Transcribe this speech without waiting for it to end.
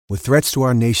With threats to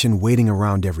our nation waiting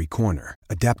around every corner,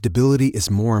 adaptability is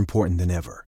more important than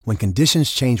ever. When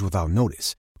conditions change without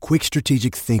notice, quick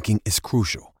strategic thinking is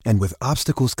crucial. And with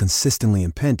obstacles consistently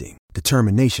impending,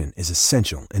 determination is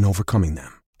essential in overcoming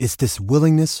them. It's this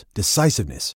willingness,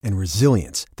 decisiveness, and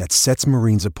resilience that sets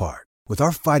Marines apart. With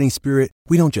our fighting spirit,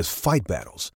 we don't just fight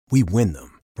battles, we win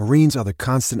them. Marines are the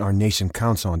constant our nation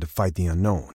counts on to fight the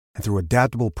unknown. And through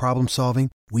adaptable problem solving,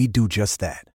 we do just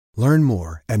that. Learn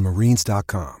more at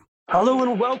marines.com. Hello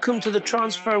and welcome to the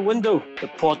Transfer Window, the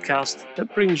podcast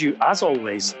that brings you, as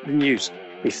always, the news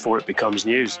before it becomes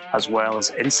news, as well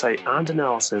as insight and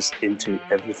analysis into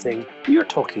everything you're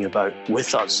talking about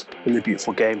with us in the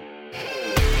beautiful game.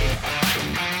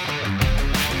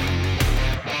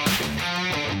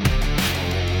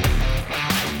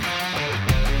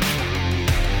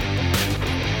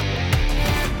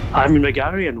 I'm Ian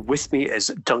McGarry, and with me is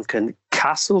Duncan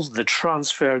Castles, the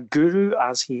transfer guru,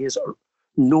 as he is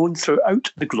known throughout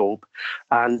the globe.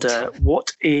 And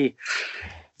what a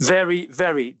very,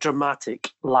 very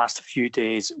dramatic last few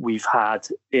days we've had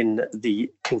in the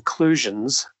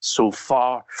conclusions so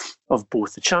far of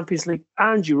both the Champions League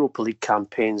and Europa League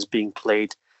campaigns being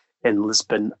played in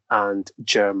Lisbon and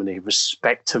Germany,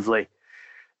 respectively.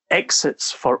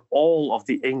 Exits for all of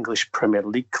the English Premier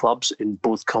League clubs in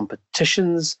both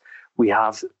competitions. We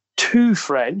have 2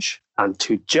 French and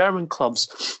 2 German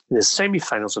clubs in the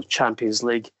semi-finals of Champions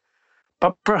League.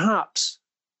 But perhaps,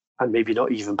 and maybe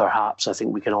not even perhaps, I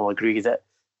think we can all agree that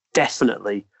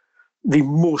definitely the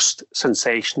most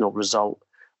sensational result,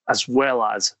 as well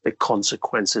as the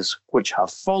consequences which have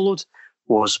followed,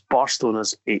 was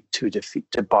Barcelona's 8-2 defeat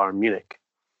to Bayern Munich.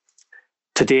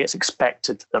 Today, it's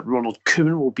expected that Ronald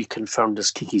Koeman will be confirmed as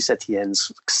Kiki Setien's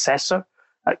successor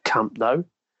at Camp Nou.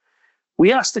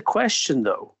 We asked the question,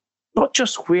 though, not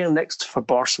just where next for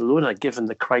Barcelona, given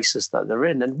the crisis that they're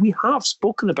in, and we have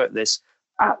spoken about this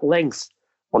at length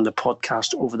on the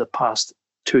podcast over the past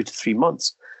 2 to 3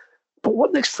 months. But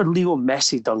what next for Leo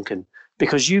Messi, Duncan?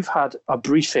 Because you've had a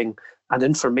briefing and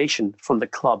information from the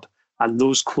club and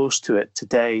those close to it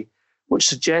today, which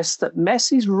suggests that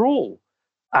Messi's role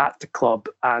at the club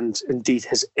and indeed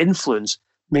his influence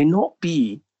may not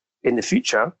be in the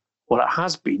future what it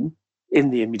has been in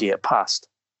the immediate past.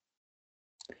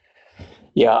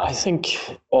 Yeah, I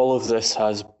think all of this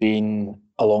has been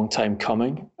a long time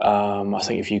coming. I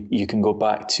think if you can go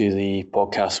back to the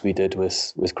podcast we did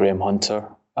with Graham Hunter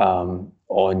on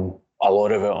a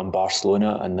lot of it on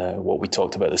Barcelona and what we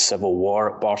talked about, the civil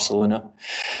war at Barcelona.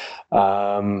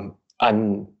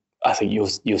 And I think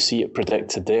you'll see it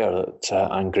predicted there that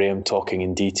and Graham talking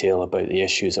in detail about the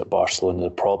issues at Barcelona,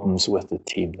 the problems with the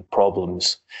team, the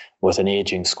problems with an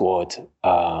ageing squad,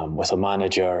 with a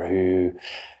manager who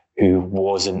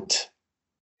wasn't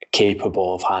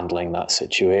capable of handling that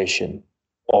situation,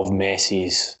 of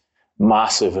Messi's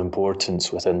massive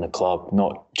importance within the club,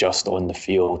 not just on the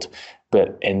field,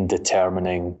 but in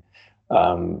determining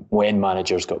when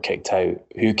managers got kicked out,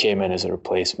 who came in as a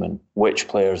replacement, which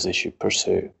players they should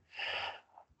pursue.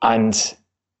 And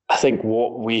I think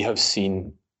what we have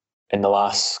seen in the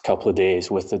last couple of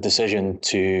days with the decision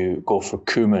to go for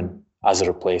Koeman as a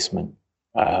replacement,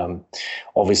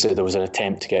 obviously there was an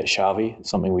attempt to get Xavi,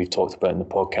 something we've talked about in the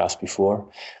podcast before.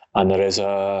 And there is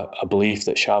a belief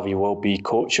that Xavi will be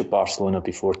coach of Barcelona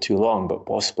before too long, but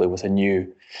possibly with a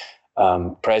new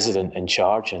president in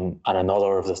charge. And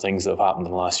another of the things that have happened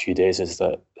in the last few days is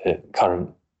that the current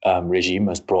regime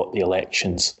has brought the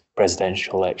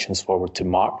presidential elections forward to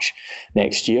March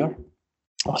next year,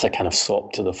 with a kind of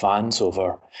sop to the fans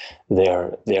over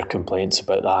their complaints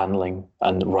about the handling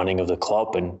and running of the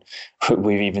club. And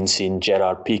we've even seen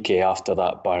Gerard Piqué, after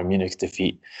that Bayern Munich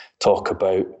defeat, talk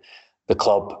about the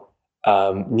club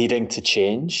needing to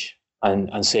change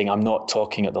and saying, I'm not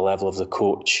talking at the level of the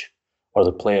coach or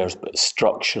the players, but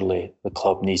structurally the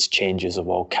club needs changes of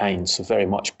all kinds. So very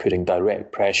much putting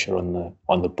direct pressure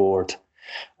on the board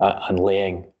and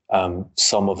laying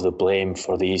some of the blame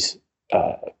for these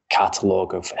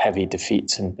catalogue of heavy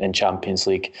defeats in Champions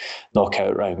League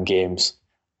knockout round games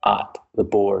at the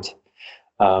board.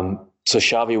 So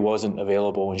Xavi wasn't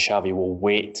available, and Xavi will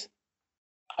wait,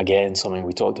 again, something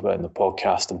we talked about in the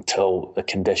podcast, until the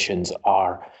conditions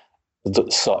are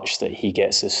such that he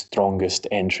gets the strongest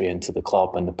entry into the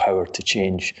club and the power to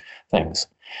change things.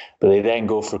 But they then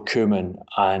go for Koeman,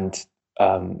 and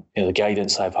the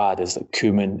guidance I've had is that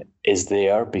Koeman is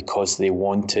there because they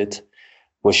wanted,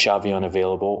 with Xavi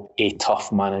unavailable, a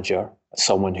tough manager,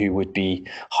 someone who would be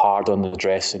hard on the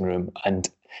dressing room and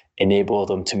enable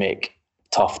them to make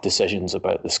tough decisions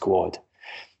about the squad.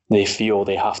 They feel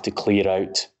they have to clear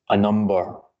out a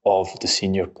number of the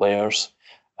senior players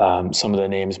Some of the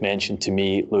names mentioned to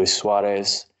me: Luis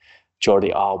Suarez,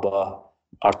 Jordi Alba,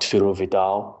 Arturo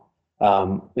Vidal.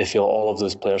 They feel all of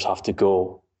those players have to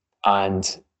go,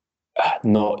 and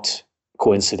not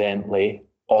coincidentally,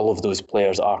 all of those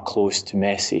players are close to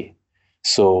Messi.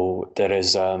 So there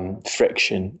is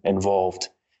friction involved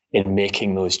in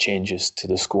making those changes to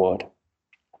the squad.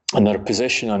 And their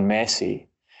position on Messi,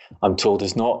 I'm told,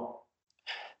 is not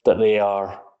that they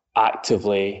are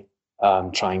actively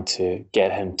trying to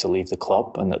get him to leave the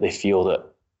club, and that they feel that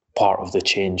part of the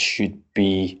change should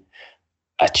be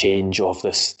a change of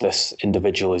this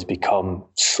individual has become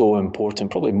so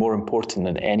important, probably more important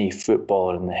than any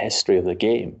footballer in the history of the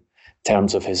game, in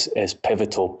terms of his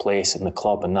pivotal place in the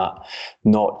club, and that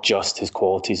not just his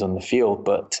qualities on the field,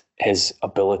 but his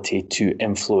ability to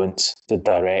influence the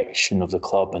direction of the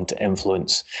club and to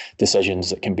influence decisions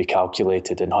that can be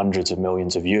calculated in hundreds of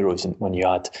millions of euros when you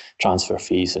add transfer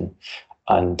fees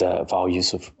and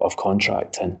values of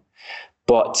contract in.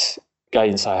 But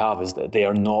guidance I have is that they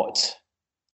are not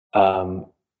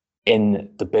in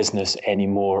the business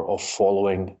anymore of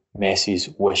following Messi's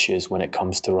wishes when it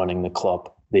comes to running the club.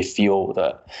 They feel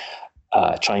that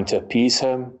trying to appease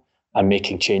him and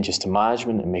making changes to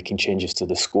management and making changes to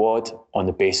the squad on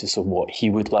the basis of what he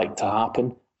would like to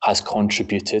happen has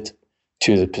contributed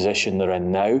to the position they're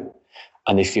in now,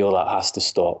 and they feel that has to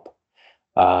stop.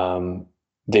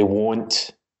 They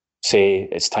won't say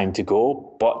it's time to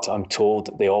go, but I'm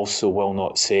told they also will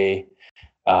not say,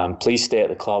 please stay at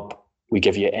the club, we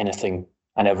give you anything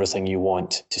and everything you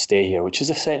want to stay here, which is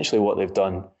essentially what they've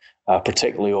done,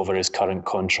 particularly over his current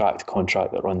contract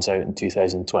that runs out in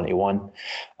 2021.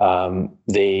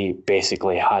 They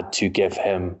basically had to give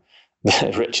him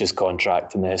the richest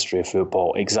contract in the history of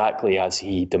football, exactly as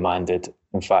he demanded.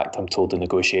 In fact, I'm told the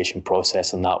negotiation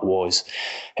process, and that was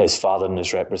his father and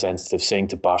his representative saying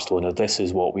to Barcelona, this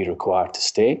is what we require to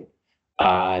stay,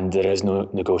 and there is no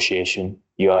negotiation.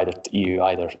 You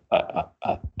either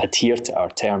adhere to our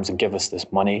terms and give us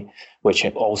this money, which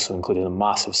also included a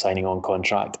massive signing on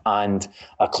contract and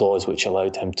a clause which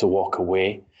allowed him to walk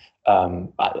away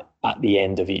at the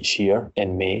end of each year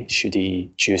in May, should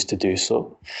he choose to do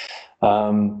so.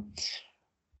 And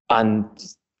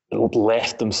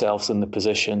left themselves in the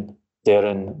position they're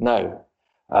in now.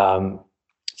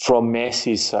 From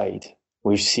Messi's side,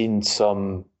 we've seen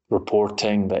some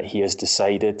reporting that he has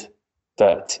decided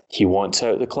that he wants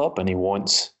out of the club and he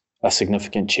wants a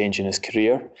significant change in his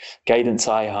career. Guidance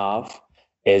I have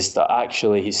is that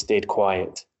actually he's stayed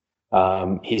quiet.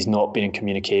 He's not been in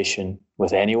communication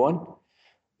with anyone.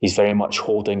 He's very much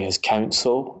holding his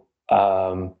counsel.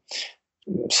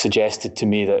 Suggested to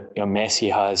me that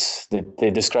Messi has,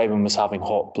 they describe him as having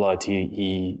hot blood.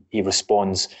 He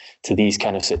responds to these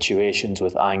kind of situations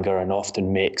with anger and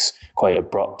often makes quite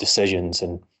abrupt decisions.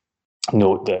 And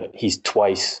note that he's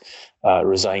twice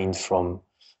resigned from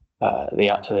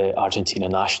the Argentina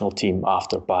national team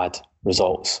after bad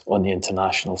results on the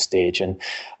international stage. And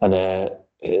the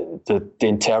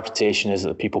interpretation is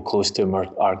that people close to him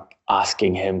are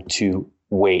asking him to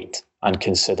wait and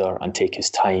consider and take his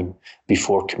time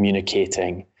before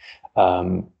communicating,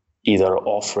 either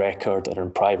off record or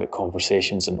in private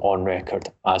conversations and on record,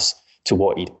 as to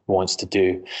what he wants to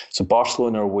do. So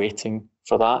Barcelona are waiting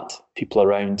for that. People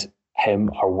around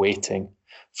him are waiting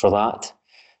for that.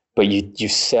 But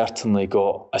you've certainly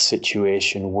got a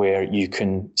situation where you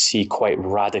can see quite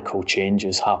radical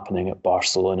changes happening at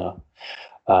Barcelona.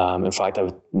 In fact,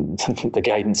 the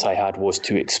guidance I had was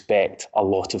to expect a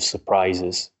lot of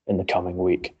surprises in the coming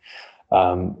week,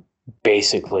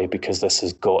 basically because this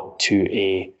has got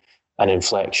to an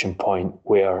inflection point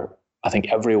where I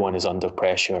think everyone is under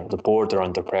pressure. The board are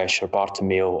under pressure.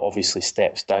 Bartomeu obviously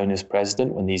steps down as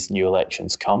president when these new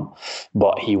elections come,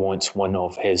 but he wants one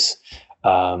of his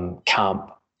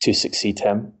camp to succeed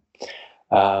him.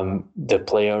 The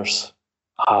players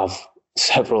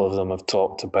several of them have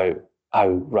talked about how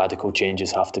radical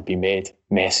changes have to be made.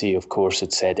 Messi, of course,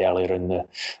 had said earlier in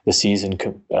the season,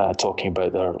 talking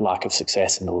about their lack of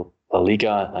success in the La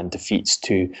Liga and defeats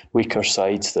to weaker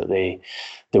sides, that they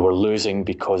were losing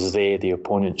because the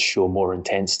opponents show more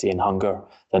intensity and hunger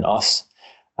than us.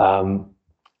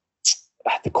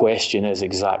 The question is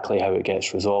exactly how it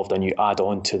gets resolved, and you add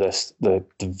on to this the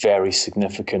very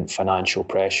significant financial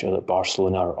pressure that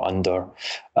Barcelona are under,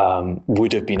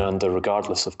 would have been under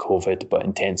regardless of COVID, but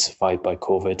intensified by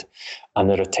COVID, and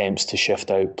their attempts to shift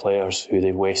out players who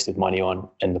they've wasted money on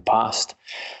in the past,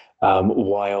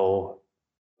 while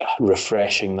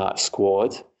refreshing that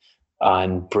squad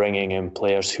and bringing in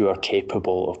players who are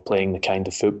capable of playing the kind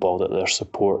of football that their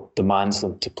support demands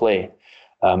them to play.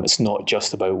 It's not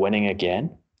just about winning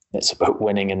again. It's about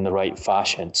winning in the right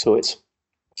fashion. So it's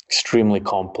extremely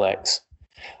complex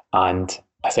and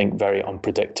I think very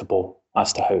unpredictable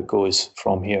as to how it goes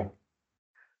from here.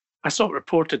 I saw it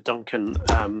reported, Duncan,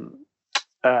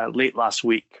 late last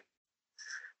week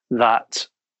that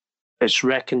it's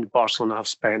reckoned Barcelona have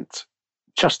spent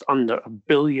just under €1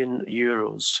 billion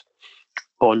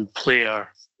on player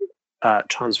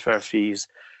transfer fees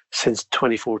since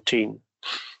 2014.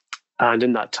 And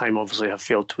in that time, obviously, have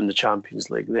failed to win the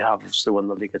Champions League. They have obviously won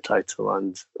the Liga title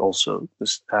and also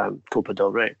this Copa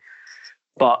del Rey.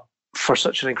 But for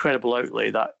such an incredible outlay,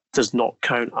 that does not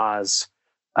count as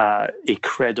a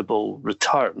credible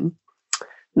return.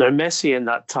 Now, Messi in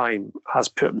that time has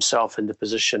put himself in the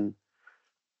position,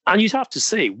 and you'd have to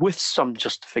say, with some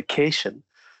justification,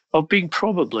 of being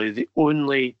probably the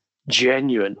only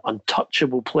genuine,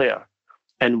 untouchable player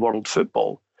in world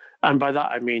football. And by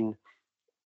that, I mean,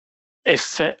 if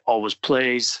fit, always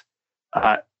plays,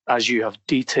 as you have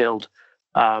detailed,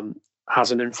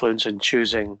 has an influence in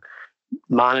choosing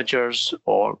managers,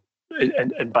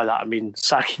 and by that, I mean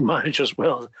sacking managers as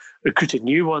well, recruiting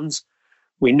new ones.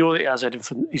 We know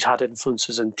that he's had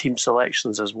influences in team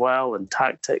selections as well and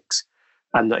tactics,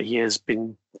 and that he has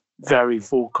been very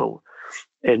vocal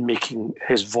in making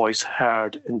his voice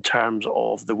heard in terms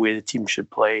of the way the team should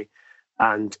play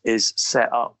and is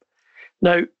set up.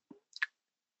 Now,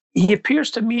 he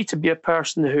appears to me to be a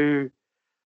person who,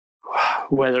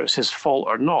 whether it's his fault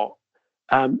or not,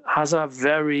 has a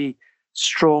very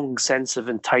strong sense of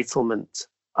entitlement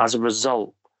as a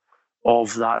result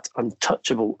of that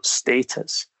untouchable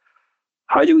status.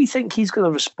 How do we think he's going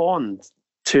to respond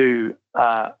to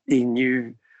a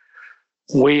new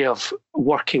way of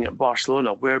working at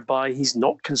Barcelona, whereby he's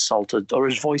not consulted, or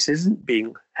his voice isn't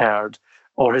being heard,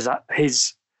 or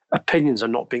his opinions are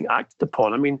not being acted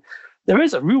upon? I mean, there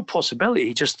is a real possibility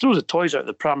he just throws the toys out of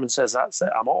the pram and says, "That's it,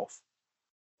 I'm off."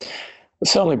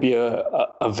 It'll certainly be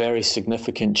a very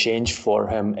significant change for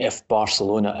him if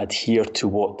Barcelona adhere to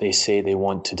what they say they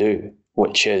want to do,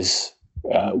 which is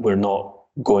we're not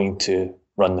going to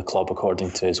run the club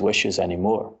according to his wishes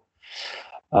anymore.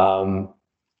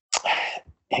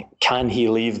 Can he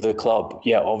leave the club?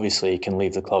 Yeah, obviously he can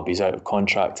leave the club. He's out of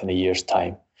contract in a year's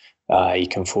time. He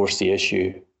can force the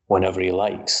issue whenever he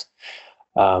likes.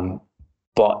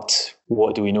 But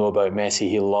what do we know about Messi?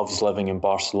 He loves living in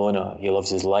Barcelona. He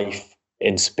loves his life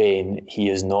in Spain. He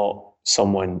is not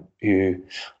someone who,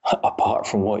 apart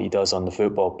from what he does on the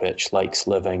football pitch, likes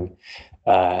living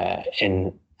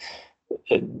in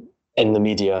the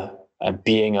media and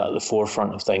being at the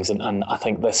forefront of things. And I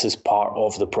think this is part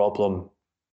of the problem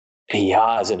he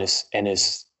has in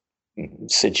his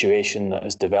situation that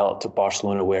has developed at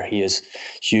Barcelona, where he is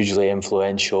hugely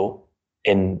influential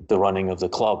in the running of the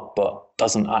club, but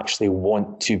doesn't actually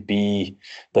want to be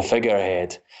the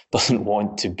figurehead, doesn't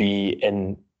want to be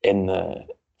in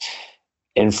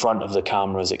front of the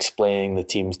cameras explaining the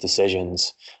team's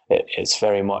decisions. It's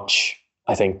very much,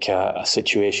 I think, a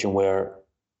situation where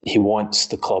he wants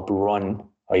the club run,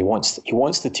 or he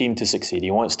wants the team to succeed. He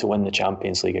wants to win the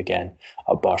Champions League again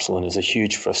at Barcelona. There's a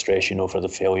huge frustration over the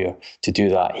failure to do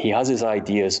that. He has his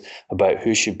ideas about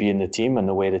who should be in the team and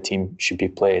the way the team should be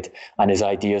played, and his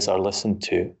ideas are listened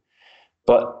to.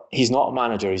 But he's not a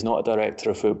manager. He's not a director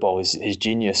of football. His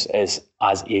genius is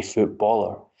as a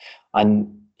footballer.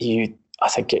 And I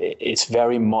think it's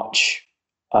very much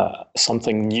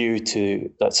something new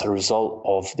that's a result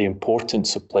of the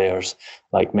importance of players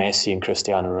like Messi and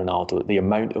Cristiano Ronaldo, the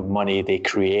amount of money they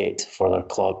create for their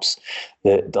clubs,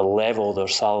 the level their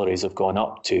salaries have gone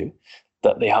up to,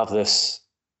 that they have this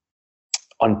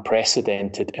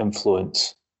unprecedented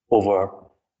influence over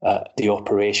the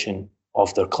operation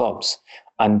of their clubs.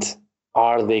 And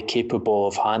are they capable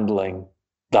of handling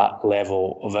that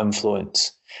level of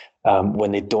influence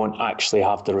when they don't actually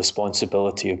have the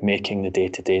responsibility of making the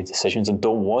day-to-day decisions and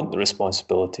don't want the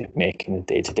responsibility of making the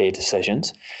day-to-day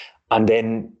decisions? And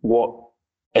then what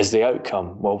is the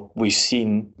outcome? Well, we've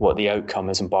seen what the outcome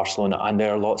is in Barcelona, and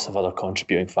there are lots of other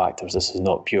contributing factors. This is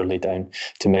not purely down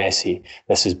to Messi.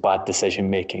 This is bad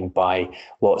decision-making by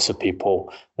lots of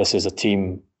people. This is a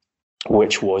team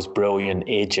which was brilliant,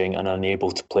 aging and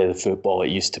unable to play the football it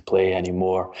used to play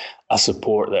anymore. A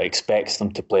support that expects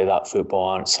them to play that football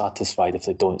aren't satisfied if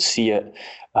they don't see it.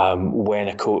 When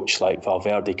a coach like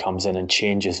Valverde comes in and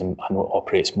changes and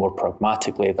operates more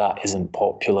pragmatically, that isn't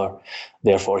popular.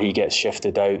 Therefore, he gets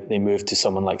shifted out. They move to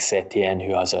someone like Setien,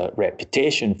 who has a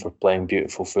reputation for playing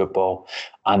beautiful football,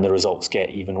 and the results get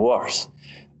even worse.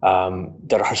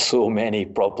 There are so many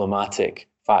problematic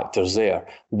factors there.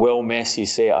 Will Messi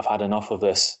say, "I've had enough of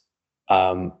this,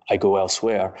 I go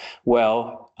elsewhere"?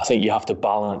 Well, I think you have to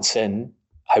balance in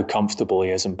how comfortable he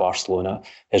is in Barcelona,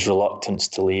 his reluctance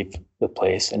to leave the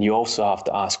place. And you also have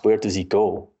to ask, where does he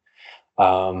go?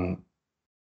 How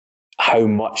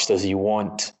much does he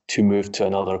want to move to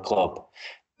another club?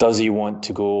 Does he want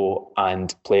to go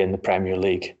and play in the Premier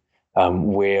League,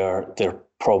 where there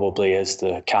probably is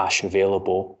the cash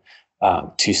available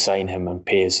to sign him and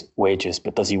pay his wages?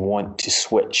 But does he want to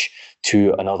switch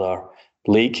to another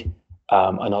league,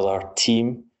 another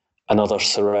team, another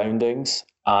surroundings,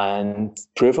 and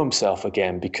prove himself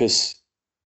again? Because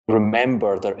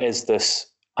remember, there is this,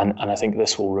 and I think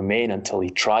this will remain until he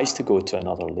tries to go to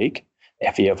another league,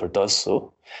 if he ever does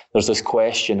so. There's this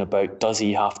question about, does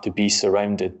he have to be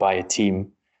surrounded by a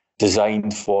team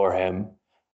designed for him,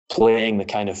 playing the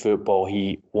kind of football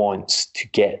he wants to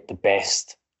get the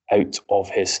best out of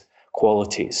his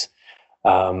qualities?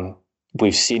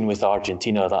 We've seen with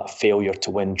Argentina that failure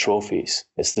to win trophies.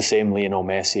 It's the same Lionel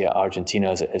Messi at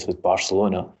Argentina as it is with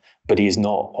Barcelona, but he's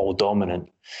not all dominant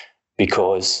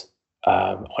because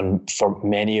for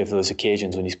many of those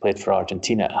occasions when he's played for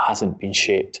Argentina, it hasn't been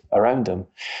shaped around him.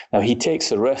 Now, he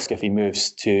takes a risk if he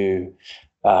moves to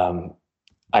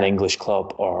an English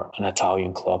club or an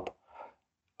Italian club,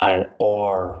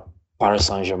 or Paris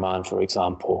Saint-Germain, for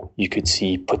example. You could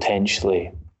see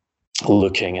potentially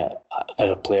looking at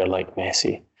a player like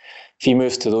Messi. If he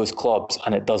moves to those clubs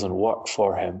and it doesn't work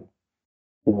for him,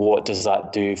 what does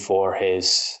that do for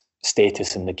his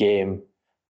status in the game?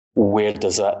 Where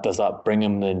does that bring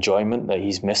him the enjoyment that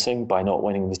he's missing by not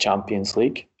winning the Champions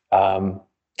League?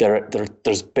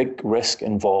 There's big risk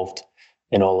involved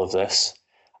in all of this,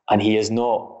 and he's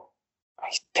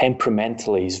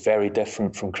temperamentally, he's very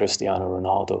different from Cristiano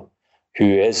Ronaldo, who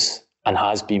is and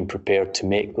has been prepared to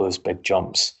make those big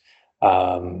jumps,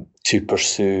 to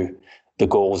pursue the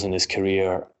goals in his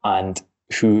career, and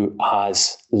who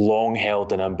has long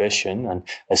held an ambition and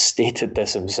has stated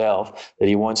this himself, that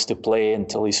he wants to play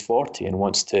until he's 40 and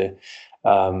wants to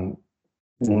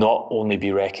not only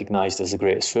be recognised as the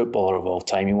greatest footballer of all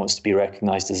time, he wants to be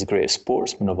recognised as the greatest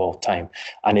sportsman of all time,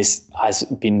 and has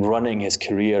been running his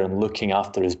career and looking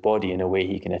after his body in a way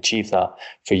he can achieve that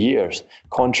for years.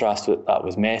 Contrast that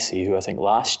with Messi, who I think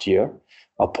last year,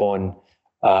 upon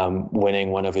winning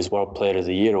one of his World Player of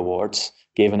the Year awards,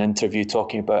 gave an interview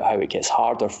talking about how it gets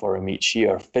harder for him each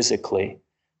year physically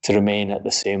to remain at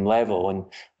the same level,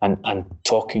 and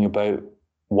talking about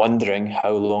wondering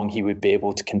how long he would be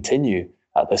able to continue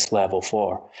at this level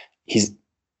for. He's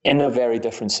in a very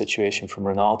different situation from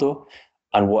Ronaldo,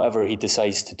 and whatever he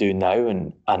decides to do now,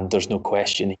 and there's no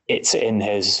question, it's in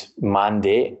his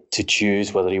mandate to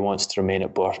choose whether he wants to remain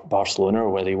at Barcelona or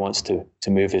whether he wants to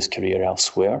move his career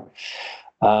elsewhere.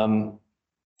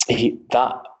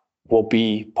 That will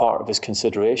be part of his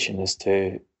consideration as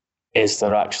to, is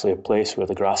there actually a place where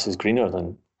the grass is greener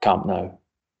than Camp Nou?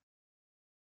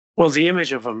 Well, the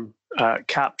image of him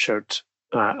captured,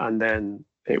 and then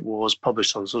it was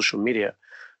published on social media,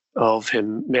 of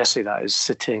him, Messi that is,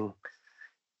 sitting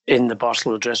in the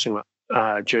Barcelona dressing room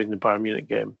during the Bayern Munich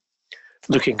game,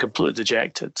 looking completely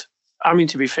dejected. I mean,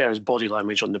 to be fair, his body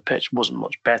language on the pitch wasn't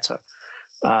much better.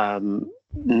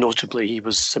 Notably, he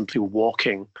was simply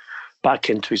walking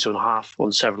back into his own half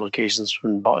on several occasions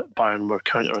when Bayern were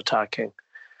counter-attacking.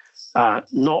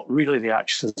 Not really the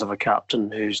actions of a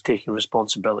captain who's taking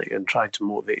responsibility and trying to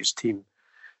motivate his team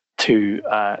to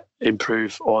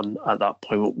improve on, at that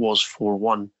point, what was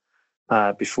 4-1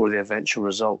 before the eventual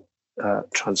result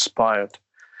transpired.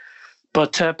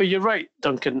 But you're right,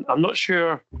 Duncan. I'm not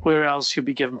sure where else he'll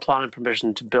be given planning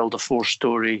permission to build a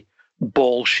 4-story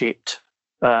ball-shaped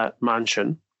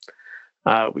mansion,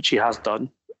 which he has done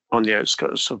on the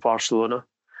outskirts of Barcelona,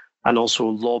 and also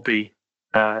lobby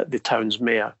the town's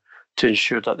mayor to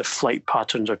ensure that the flight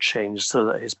patterns are changed so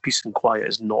that his peace and quiet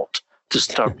is not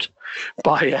disturbed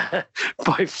by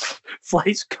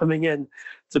flights coming in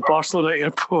to Barcelona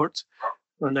airport.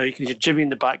 And now you can hear Jimmy in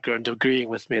the background agreeing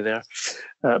with me there,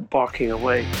 barking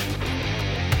away.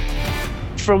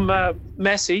 From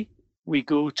Messi, we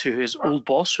go to his old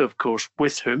boss, who, of course,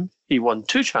 with whom he won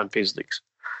 2 Champions Leagues,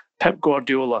 Pep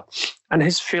Guardiola, and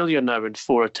his failure now in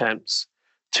 4 attempts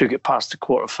to get past the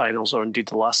quarterfinals, or indeed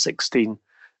the last 16,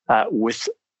 with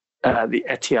the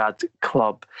Etihad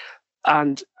club.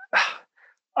 And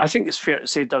I think it's fair to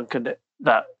say, Duncan,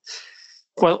 that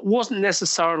well, it wasn't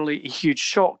necessarily a huge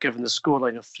shock given the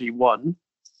scoreline of 3-1.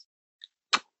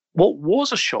 What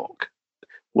was a shock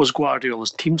was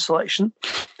Guardiola's team selection,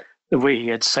 the way he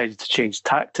had decided to change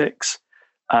tactics.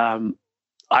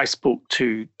 I spoke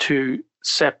to 2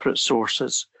 separate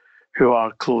sources who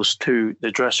are close to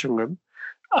the dressing room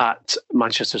at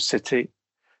Manchester City,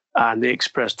 and they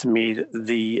expressed to me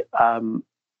the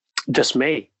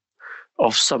dismay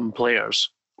of some players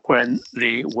when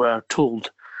they were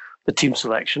told the team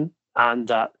selection, and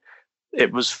that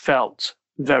it was felt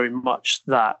very much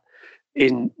that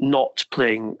in not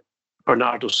playing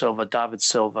Bernardo Silva, David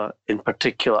Silva in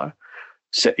particular,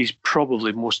 City's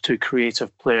probably most two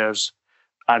creative players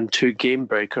and two game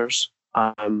breakers,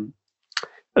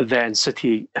 then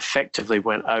City effectively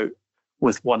went out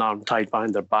with one arm tied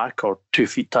behind their back or 2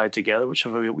 feet tied together,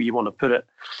 whichever way you want to put it.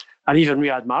 And even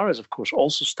Riyad Mahrez, of course,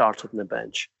 also started on the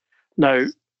bench. Now,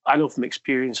 I know from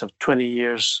experience of 20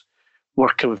 years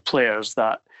working with players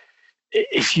that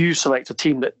if you select a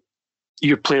team that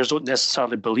your players don't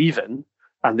necessarily believe in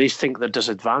and they think they're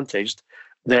disadvantaged,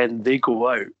 then they go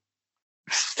out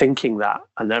thinking that,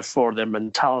 and therefore their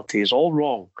mentality is all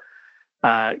wrong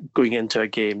going into a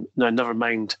game. Now, never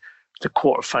mind the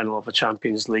quarterfinal of a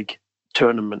Champions League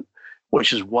tournament,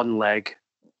 which is one leg,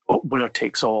 winner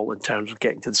takes all in terms of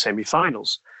getting to the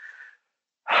semi-finals.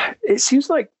 It seems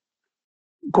like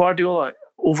Guardiola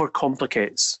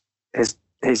overcomplicates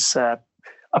his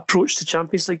approach to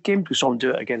Champions League games. We saw him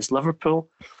do it against Liverpool.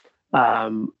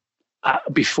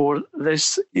 Before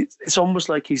this, it's almost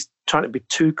like he's trying to be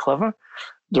too clever,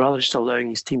 rather than just allowing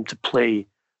his team to play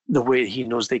the way he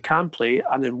knows they can play,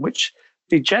 and in which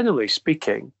they, generally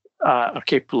speaking, are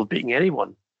capable of beating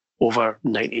anyone over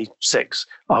 96,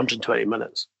 120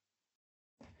 minutes.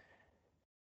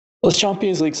 Well, the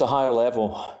Champions League's a higher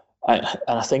level, and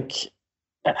I think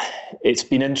it's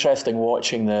been interesting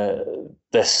watching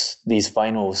these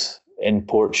finals in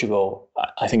Portugal.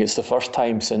 I think it's the first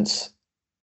time since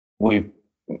we've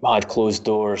had closed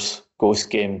doors, ghost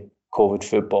game, COVID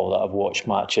football that I've watched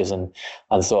matches and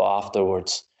thought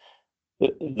afterwards,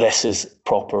 this is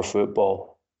proper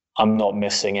football. I'm not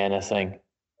missing anything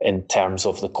in terms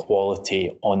of the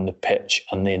quality on the pitch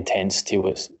and the intensity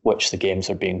with which the games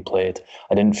are being played.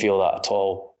 I didn't feel that at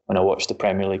all when I watched the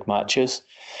Premier League matches.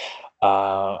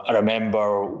 I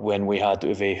remember when we had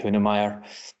Uwe Hunemeyer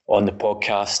on the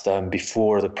podcast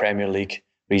before the Premier League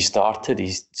restarted,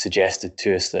 he suggested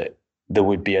to us that there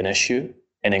would be an issue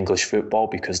in English football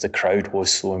because the crowd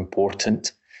was so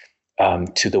important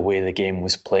to the way the game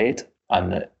was played,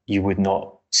 and that you would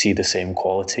not see the same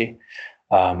quality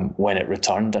when it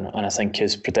returned. And I think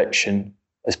his prediction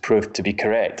has proved to be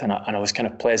correct. And I was kind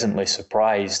of pleasantly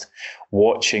surprised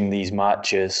watching these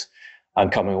matches and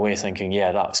coming away thinking,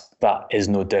 yeah, that is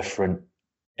no different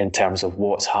in terms of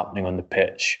what's happening on the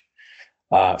pitch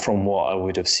from what I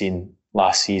would have seen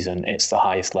last season. It's the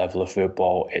highest level of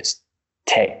football. It's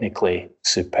technically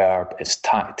superb. It's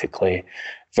tactically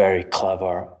very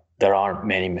clever. There aren't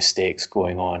many mistakes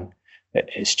going on.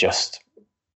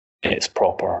 It's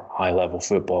proper high-level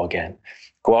football again.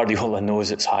 Guardiola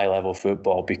knows it's high-level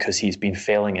football because he's been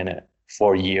failing in it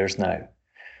for years now.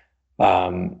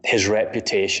 His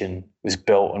reputation was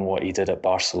built on what he did at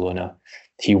Barcelona.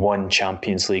 He won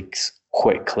Champions Leagues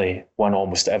quickly, won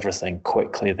almost everything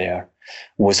quickly there,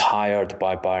 was hired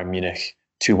by Bayern Munich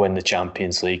to win the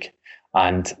Champions League.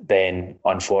 And then,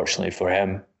 unfortunately for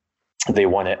him, they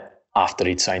won it after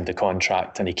he'd signed the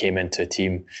contract, and he came into a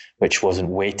team which wasn't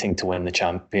waiting to win the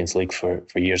Champions League for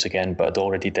years again, but had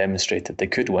already demonstrated they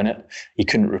could win it. He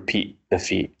couldn't repeat the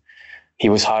feat. He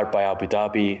was hired by Abu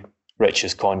Dhabi,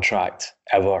 richest contract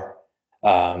ever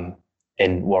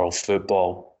in world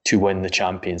football, to win the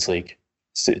Champions League,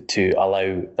 to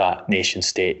allow that nation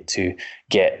state to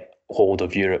get hold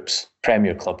of Europe's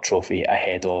Premier Club trophy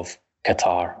ahead of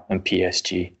Qatar and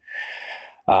PSG.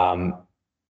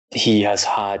 He has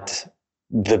had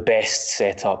the best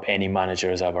setup any manager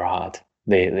has ever had.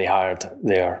 They hired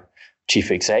their chief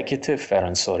executive,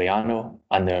 Ferran Soriano,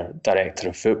 and their director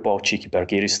of football, Chiki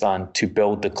Bergiristan, to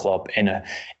build the club in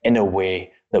a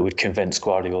way that would convince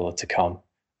Guardiola to come.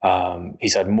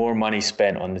 He's had more money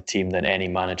spent on the team than any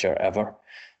manager ever.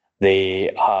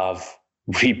 They have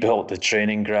rebuilt the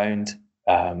training ground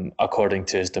according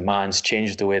to his demands,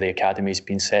 changed the way the academy's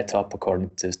been set up according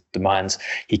to his demands.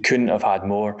 He couldn't have had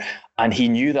more. And he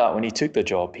knew that when he took the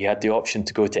job. He had the option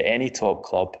to go to any top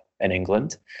club in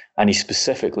England, and he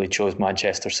specifically chose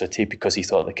Manchester City because he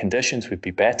thought the conditions would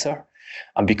be better,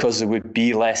 and because there would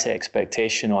be less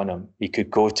expectation on him. He could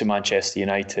go to Manchester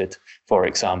United, for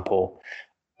example,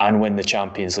 and win the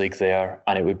Champions League there,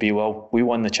 and it would be, well, we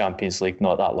won the Champions League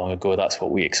not that long ago. That's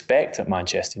what we expect at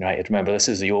Manchester United. Remember, this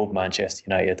is the old Manchester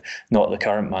United, not the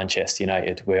current Manchester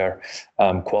United, where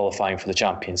qualifying for the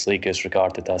Champions League is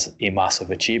regarded as a massive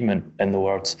achievement, in the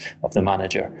words of the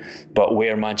manager. But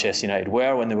where Manchester United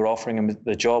were when they were offering him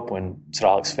the job, when Sir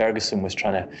Alex Ferguson was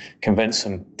trying to convince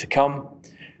him to come,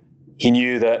 he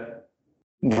knew that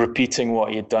repeating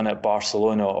what he'd done at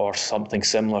Barcelona or something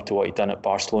similar to what he'd done at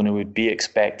Barcelona would be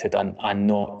expected and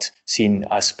not seen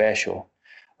as special.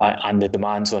 And the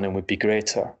demands on him would be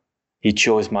greater. He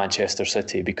chose Manchester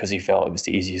City because he felt it was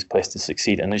the easiest place to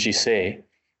succeed. And as you say,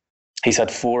 he's had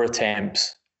 4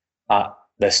 attempts at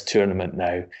this tournament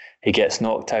now. He gets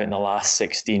knocked out in the last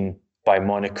 16 by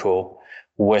Monaco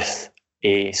with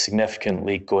a significant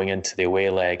lead going into the away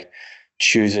leg.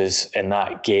 Chooses in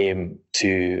that game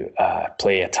to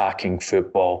play attacking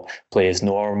football, play his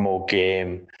normal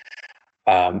game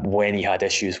when he had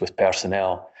issues with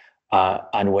personnel.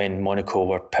 And when Monaco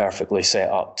were perfectly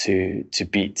set up to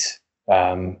beat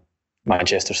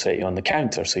Manchester City on the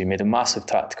counter. So he made a massive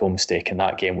tactical mistake in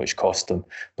that game, which cost them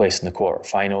place in the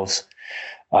quarterfinals.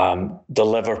 The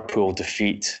Liverpool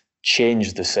defeat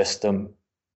changed the system,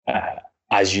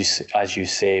 as you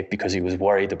say, because he was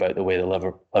worried about the way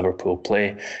the Liverpool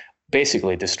play.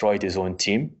 Basically destroyed his own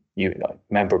team. You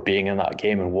remember being in that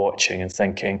game and watching and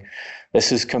thinking,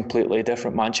 this is completely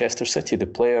different Manchester City. The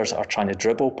players are trying to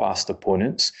dribble past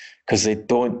opponents because they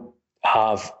don't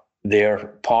have their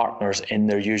partners in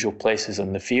their usual places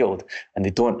in the field, and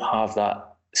they don't have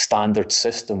that standard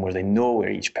system where they know where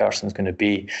each person is going to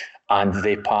be, and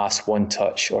they pass 1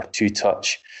 touch or 2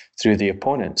 touch through the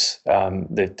opponents.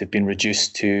 They've been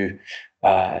reduced to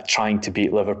trying to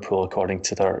beat Liverpool according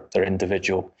to their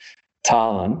individual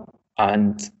talent.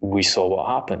 And we saw what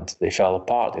happened. They fell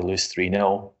apart. They lose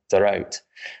 3-0. They're out.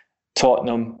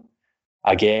 Tottenham,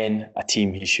 again, a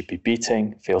team he should be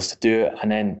beating, fails to do it. And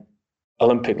then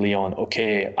Olympique Lyon,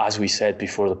 okay, as we said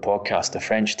before the podcast, the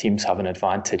French teams have an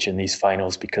advantage in these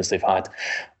finals because they've had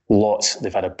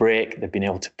a break. They've been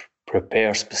able to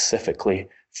prepare specifically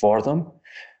for them.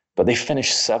 But they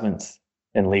finished 7th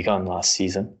in Ligue 1 last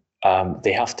season.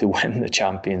 They have to win the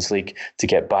Champions League to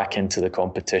get back into the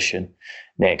competition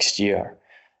next year.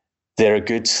 They're a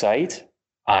good side,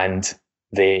 and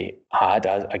they had,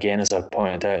 again, as I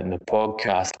pointed out in the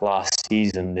podcast last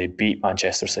season, they beat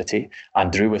Manchester City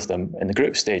and drew with them in the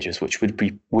group stages, which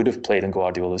would have played in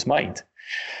Guardiola's mind.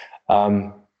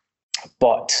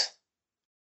 But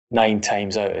 9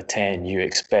 times out of 10, you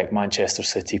expect Manchester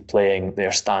City playing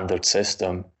their standard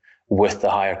system with the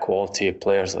higher quality of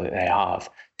players that they have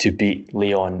to beat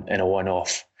Lyon in a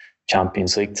one-off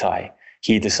Champions League tie.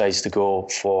 He decides to go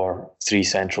for 3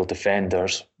 central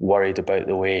defenders, worried about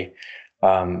the way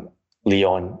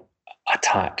Lyon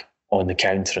attack on the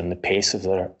counter and the pace of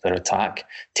their attack.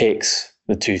 Takes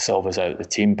the 2 Silvas out of the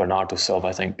team, Bernardo Silva,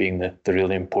 I think, being the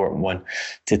really important one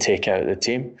to take out of the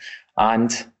team.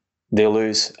 And they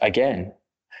lose again.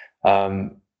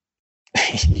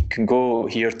 You can go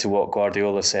here to what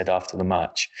Guardiola said after the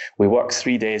match. We worked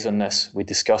 3 days on this. We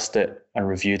discussed it and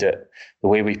reviewed it. The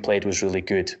way we played was really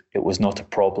good. It was not a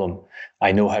problem.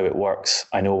 I know how it works.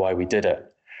 I know why we did it.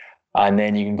 And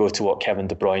then you can go to what Kevin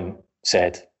De Bruyne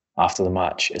said after the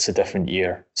match. It's a different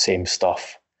year, same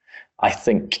stuff. I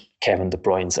think Kevin De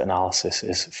Bruyne's analysis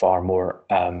is far more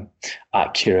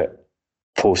accurate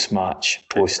post-match,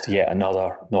 post yet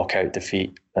another knockout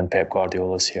defeat than Pep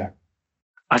Guardiola's here.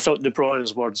 I thought De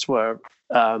Bruyne's words were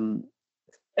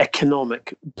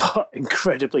economic, but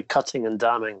incredibly cutting and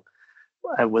damning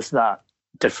with that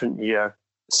different year,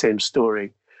 same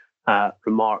story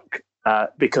remark.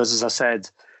 Because, as I said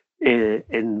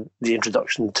in the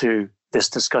introduction to this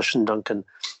discussion, Duncan,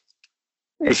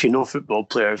 if you know football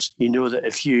players, you know that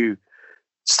if you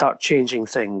start changing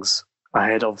things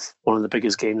ahead of one of the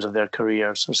biggest games of their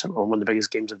careers or one of the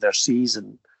biggest games of their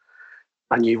season,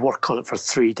 and you work on it for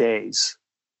 3 days,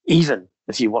 even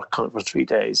if you work on it for 3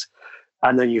 days,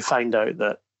 and then you find out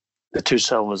that the 2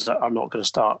 Silvas are not going to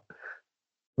start,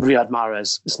 Riyad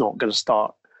Mahrez is not going to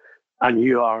start, and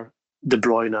you are De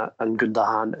Bruyne and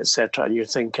Gundogan, etc., and you're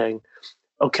thinking,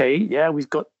 okay, yeah, we've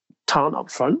got talent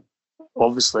up front,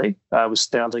 obviously, with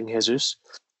Sterling, Jesus,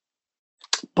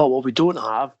 but what we don't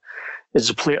have is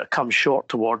a player to come short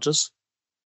towards us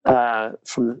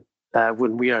from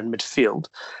when we are in midfield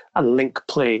and link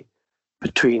play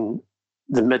between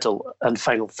the middle and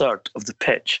final third of the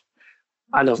pitch.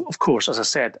 And of course, as I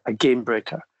said, a game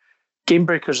breaker. Game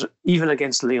breakers, even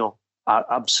against Lyon, are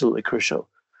absolutely crucial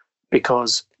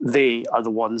because they are the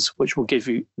ones which will give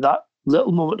you that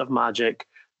little moment of magic,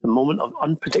 the moment of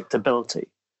unpredictability,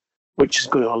 which is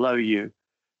going to allow you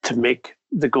to make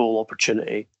the goal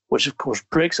opportunity, which of course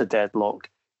breaks a deadlock,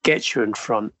 gets you in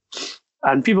front.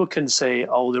 And people can say,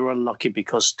 oh, they were unlucky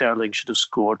because Sterling should have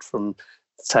scored from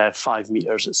 5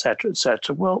 meters, etc.,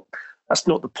 etc. Well, that's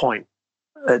not the point.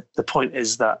 The point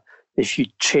is that if you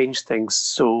change things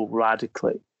so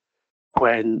radically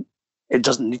when it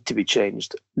doesn't need to be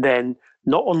changed, then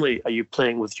not only are you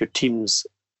playing with your team's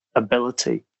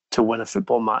ability to win a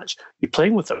football match. You're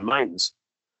playing with their minds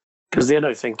because they're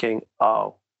now thinking,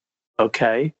 oh,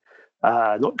 okay,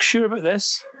 not sure about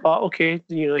this, but okay,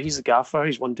 he's the gaffer,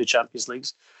 he's won 2 Champions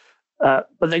Leagues. But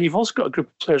then you've also got a group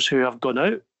of players who have gone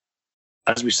out,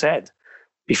 as we said,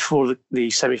 before the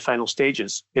semi-final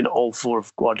stages in all 4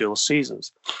 of Guardiola's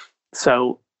seasons.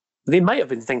 So they might have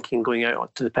been thinking going out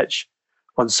onto the pitch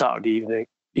on Saturday evening,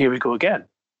 here we go again.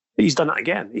 But he's done it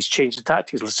again. He's changed the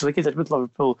tactics, just like he did with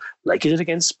Liverpool, like he did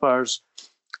against Spurs.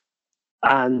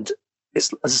 And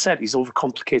as I said, he's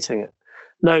overcomplicating it.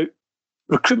 Now,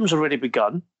 recruitment's already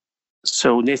begun.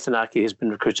 So Nathan Ake has been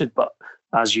recruited, but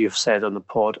as you have said on the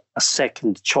pod, a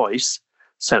second choice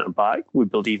centre-back. We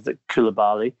believe that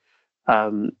Koulibaly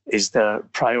is their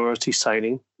priority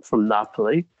signing from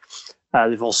Napoli.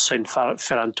 They've also signed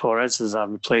Ferran Torres as a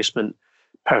replacement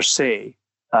per se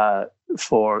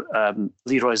for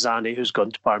Leroy Sané, who's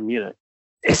gone to Bayern Munich.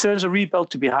 If there's a rebuild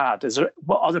to be had,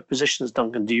 what other positions,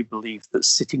 Duncan, do you believe that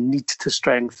City need to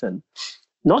strengthen?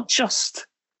 Not just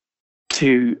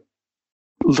to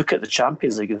look at the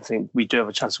Champions League and think we do have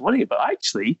a chance of winning it, but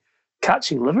actually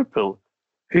catching Liverpool,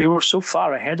 who were so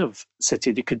far ahead of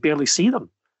City they could barely see them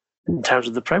in terms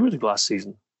of the Premier League last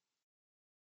season.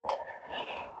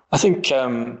 I think,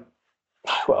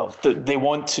 they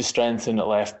want to strengthen at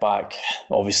left back.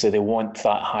 Obviously, they want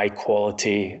that high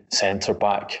quality centre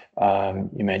back.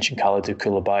 You mentioned Kalidou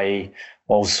Koulibaly.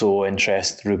 Also,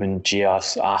 interest, Ruben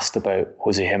Dias asked about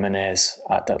Jose Jimenez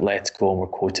at Atletico and were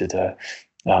quoted a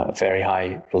very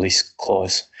high release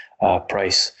clause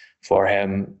price for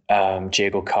him.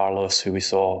 Diego Carlos, who we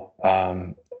saw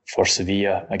for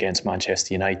Sevilla against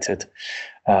Manchester United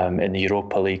in the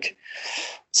Europa League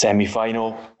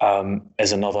semi-final,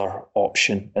 is another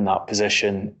option in that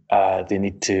position. They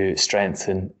need to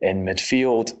strengthen in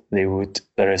midfield.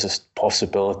 There is a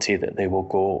possibility that they will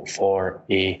go for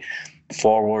a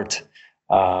forward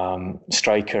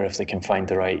striker if they can find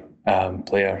the right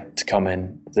player to come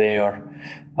in there.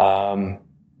 A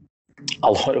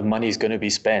lot of money is going to be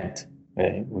spent.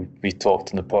 We talked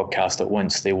in the podcast that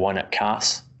once they won at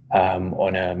CAS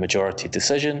on a majority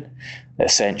decision,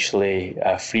 essentially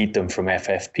freed them from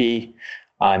FFP,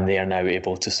 and they are now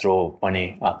able to throw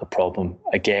money at the problem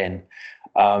again.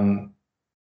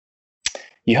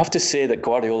 You have to say that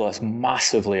Guardiola has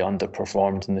massively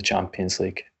underperformed in the Champions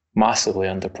League. Massively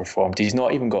underperformed. He's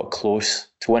not even got close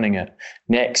to winning it.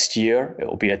 Next year, it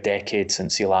will be a decade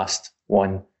since he last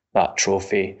won that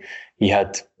trophy. He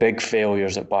had big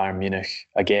failures at Bayern Munich,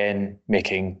 again,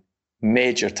 making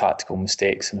major tactical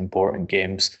mistakes in important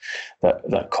games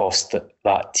that cost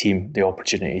that team the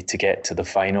opportunity to get to the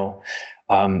final.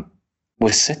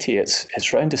 With City,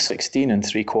 it's round of 16 and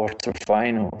 3/4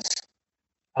 finals.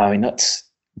 I mean, that's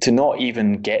to not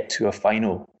even get to a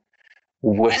final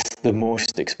with the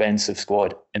most expensive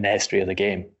squad in the history of the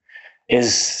game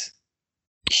is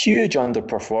huge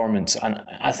underperformance. And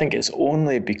I think it's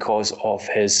only because of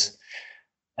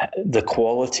the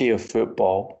quality of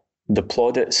football, the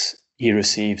plaudits he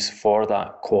receives for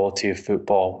that quality of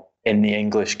football in the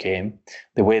English game,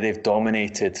 the way they've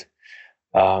dominated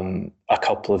a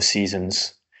couple of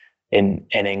seasons in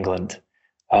England,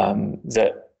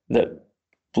 that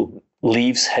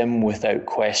leaves him without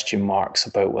question marks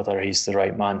about whether he's the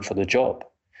right man for the job,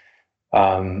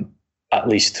 at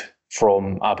least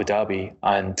from Abu Dhabi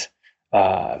and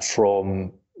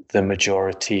from the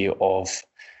majority of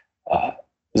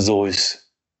those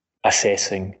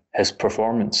assessing his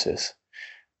performances,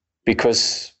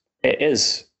 because it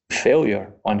is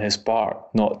failure on his part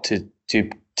not to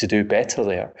do better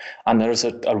there. And there's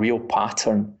a real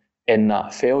pattern in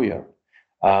that failure.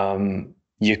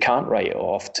 You can't write it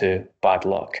off to bad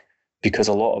luck, because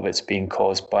a lot of it's being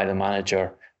caused by the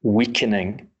manager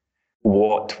weakening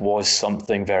what was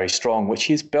something very strong, which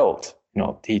he's built.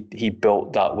 He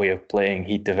built that way of playing.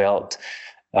 He developed,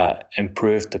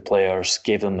 improved the players,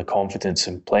 gave them the confidence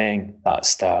in playing that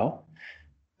style.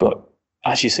 But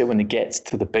as you say, when it gets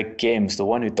to the big games, the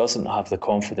one who doesn't have the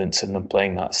confidence in them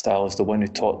playing that style is the one who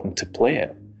taught them to play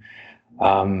it.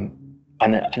 And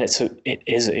it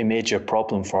is a major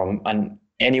problem for him. And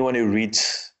anyone who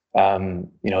reads,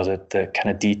 the kind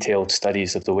of detailed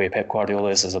studies of the way Pep Guardiola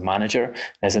is as a manager,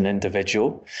 as an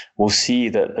individual, will see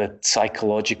that the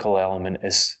psychological element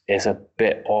is a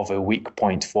bit of a weak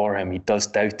point for him. He does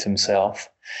doubt himself.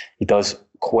 He does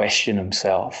question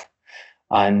himself.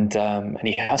 And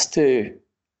he has to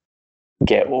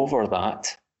get over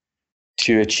that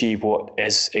to achieve what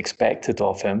is expected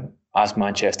of him as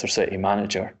Manchester City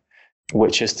manager,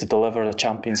 which is to deliver a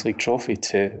Champions League trophy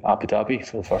to Abu Dhabi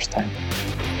for the first time.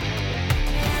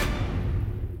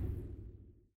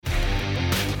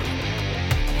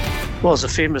 Well, as a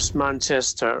famous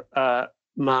Manchester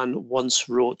man once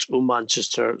wrote, "Oh,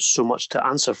 Manchester, so much to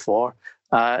answer for."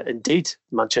 Indeed,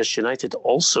 Manchester United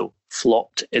also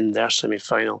flopped in their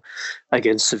semi-final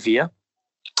against Sevilla,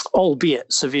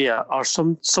 albeit Sevilla are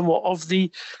somewhat of the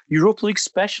Europa League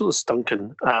specialists,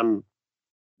 Duncan,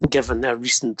 given their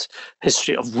recent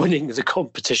history of winning the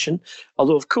competition.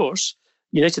 Although, of course,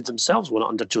 United themselves won it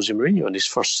under Jose Mourinho in his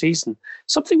first season,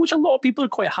 something which a lot of people are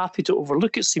quite happy to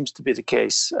overlook, it seems to be the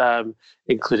case,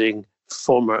 including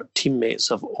former teammates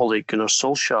of Ole Gunnar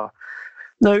Solskjaer.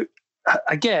 Now,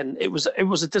 again, it was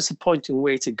a disappointing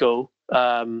way to go.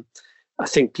 I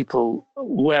think people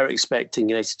were expecting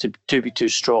United to be too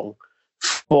strong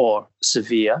for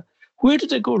Sevilla. Where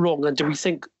did it go wrong, and do we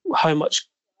think how much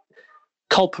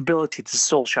culpability does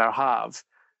Solskjaer have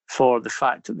for the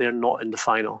fact that they're not in the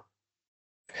final?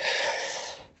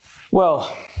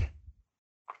 Well,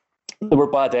 there were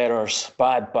bad errors,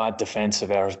 bad defensive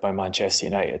errors by Manchester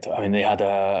United. I mean, they had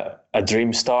a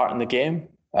dream start in the game,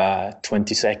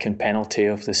 22nd penalty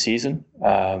of the season.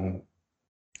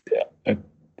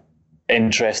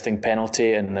 Interesting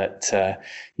penalty in that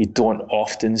you don't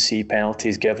often see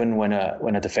penalties given when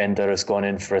a defender has gone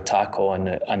in for a tackle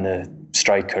and the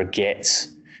striker gets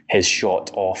his shot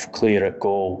off clear at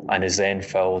goal and is then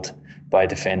fouled by a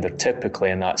defender. Typically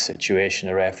in that situation,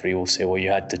 the referee will say, well, you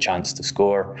had the chance to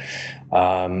score.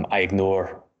 I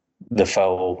ignore the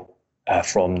foul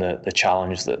from the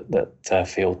challenge that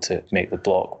failed to make the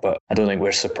block. But I don't think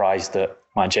we're surprised that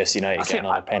Manchester United get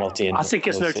another penalty. I think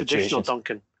it's now traditional,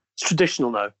 Duncan. It's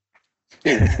traditional now.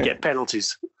 Get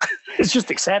penalties. It's just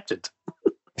accepted.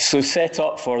 So set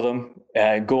up for them,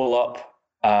 goal up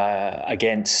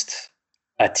against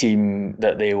a team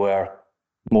that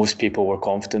most people were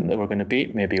confident they were going to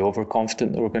beat, maybe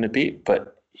overconfident they were going to beat,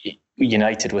 but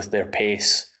United with their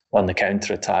pace on the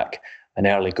counter-attack, an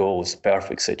early goal is a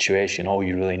perfect situation. All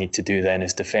you really need to do then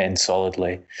is defend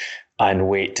solidly and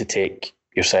wait to take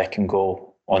your second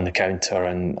goal on the counter,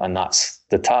 and that's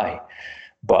the tie.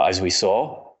 But as we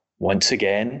saw, once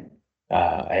again,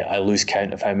 I lose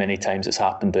count of how many times it's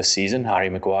happened this season.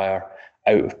 Harry Maguire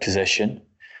out of position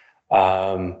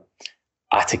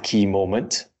at a key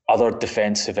moment. Other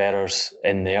defensive errors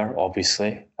in there,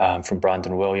 obviously, from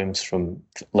Brandon Williams, from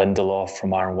Lindelof,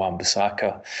 from Aaron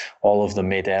Wan-Bissaka. All of them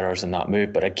made errors in that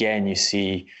move. But again, you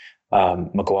see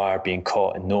Maguire being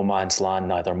caught in no man's land,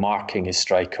 neither marking his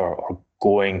striker or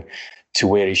going to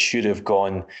where he should have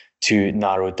gone to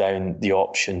narrow down the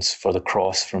options for the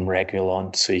cross from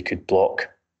Reguilon so he could block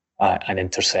and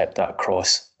intercept that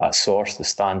cross at source, the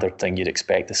standard thing you'd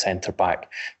expect the centre-back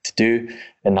to do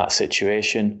in that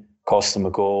situation. Cost them a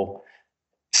goal.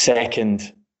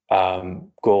 Second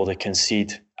goal they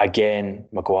concede, again,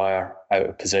 Maguire out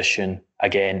of position,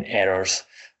 again, errors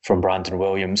from Brandon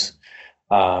Williams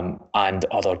and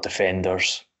other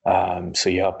defenders. So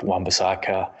you have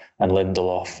Wan-Bissaka and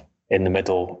Lindelof in the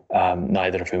middle,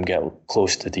 neither of whom get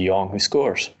close to De Jong, who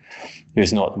scores,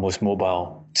 who's not the most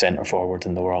mobile centre-forward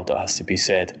in the world, that has to be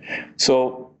said.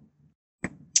 So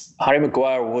Harry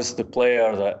Maguire was the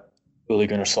player that Ole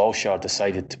Gunnar Solskjaer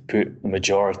decided to put the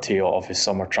majority of his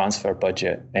summer transfer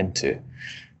budget into.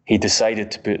 He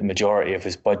decided to put the majority of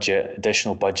his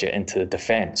additional budget into the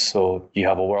defence. So you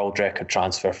have a world record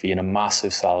transfer fee and a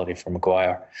massive salary for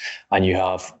Maguire, and you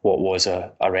have what was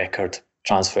a record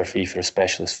transfer fee for a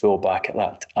specialist fullback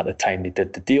at the time they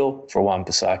did the deal for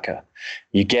Wan-Bissaka.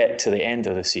 You get to the end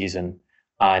of the season,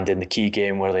 and in the key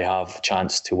game where they have a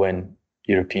chance to win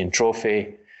European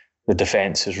trophy, the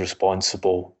defence is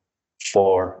responsible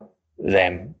for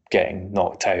them getting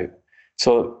knocked out.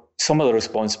 So some of the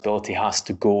responsibility has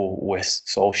to go with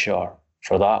Solskjaer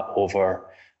for that over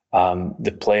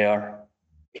the player.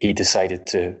 He decided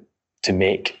to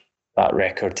make that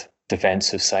record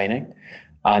defensive signing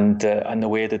and the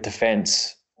way the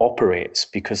defence operates,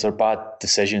 because there are bad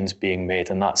decisions being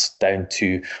made, and that's down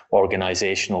to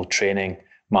organisational training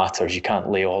matters. You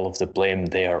can't lay all of the blame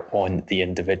there on the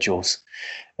individuals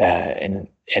in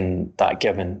that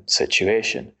given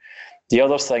situation. The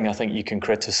other thing I think you can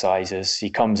criticise is he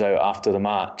comes out after the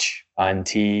match and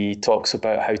he talks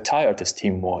about how tired his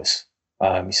team was.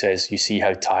 He says, you see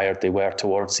how tired they were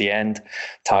towards the end,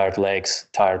 tired legs,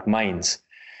 tired minds.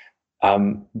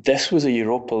 This was a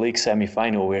Europa League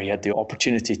semi-final where he had the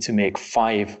opportunity to make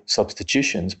 5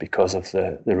 substitutions because of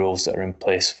the rules that are in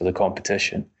place for the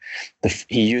competition.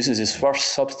 He uses his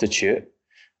first substitute,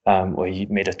 he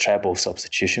made a treble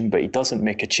substitution, but he doesn't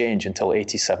make a change until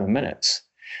 87 minutes.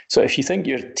 So if you think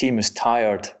your team is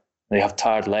tired, they have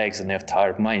tired legs and they have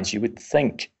tired minds, you would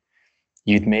think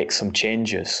you'd make some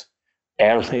changes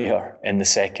earlier in the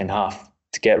second half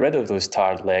to get rid of those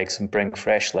tired legs and bring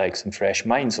fresh legs and fresh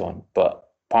minds on, but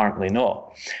apparently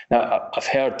not. Now, I've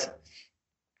heard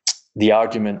the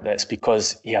argument that it's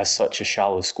because he has such a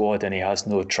shallow squad and he has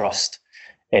no trust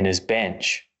in his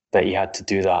bench that he had to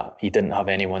do that. He didn't have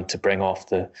anyone to bring off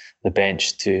the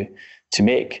bench to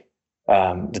make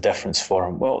the difference for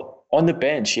him. Well, on the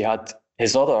bench, he had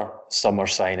his other summer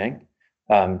signing,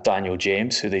 Daniel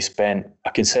James, who they spent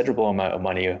a considerable amount of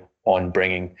money on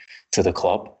bringing to the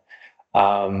club,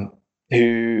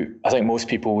 who I think most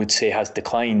people would say has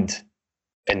declined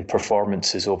in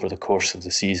performances over the course of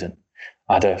the season.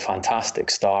 Had a fantastic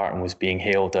start and was being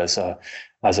hailed as a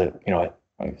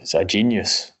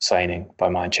genius signing by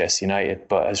Manchester United,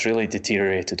 but has really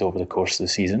deteriorated over the course of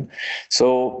the season.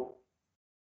 So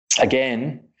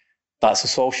again, that's a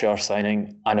Solskjaer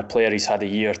signing and a player he's had a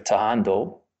year to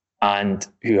handle and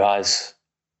who has,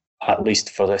 at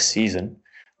least for this season,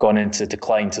 gone into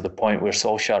decline to the point where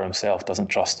Solskjaer himself doesn't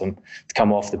trust him to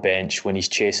come off the bench when he's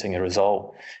chasing a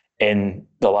result in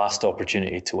the last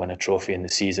opportunity to win a trophy in the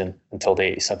season until the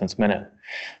 87th minute.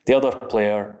 The other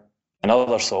player,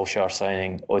 another Solskjaer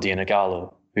signing, Odion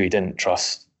Ighalo, who he didn't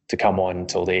trust to come on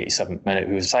until the 87th minute,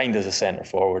 who was signed as a centre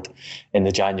forward in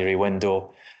the January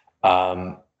window.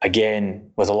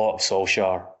 Again, with a lot of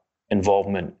Solskjaer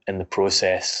involvement in the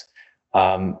process,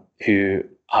 who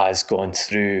has gone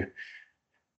through,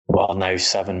 well, now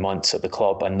 7 months at the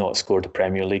club and not scored a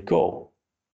Premier League goal.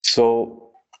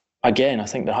 So again, I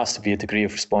think there has to be a degree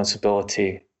of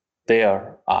responsibility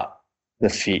there at the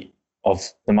feet of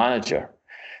the manager.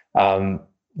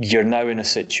 You're now in a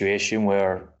situation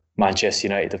where Manchester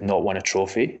United have not won a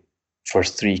trophy for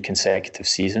 3 consecutive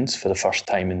seasons for the first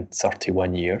time in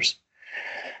 31 years.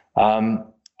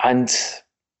 And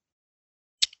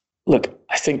look,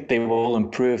 I think they will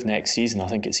improve next season. I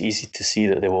think it's easy to see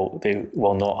that they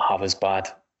will not have as bad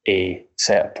a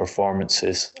set of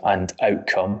performances and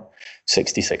outcome,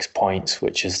 66 points,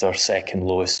 which is their second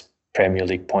lowest Premier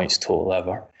League points total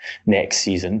ever, next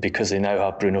season, because they now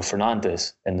have Bruno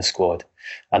Fernandes in the squad.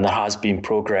 And there has been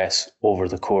progress over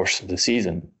the course of the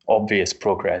season, obvious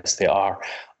progress. They are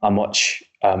a much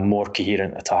more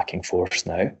coherent attacking force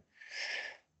now.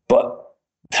 But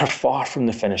they're far from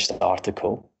the finished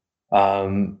article.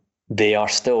 They are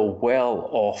still well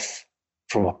off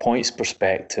from a points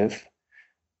perspective,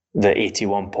 the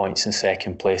 81 points in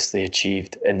second place they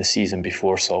achieved in the season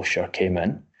before Solskjaer came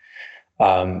in.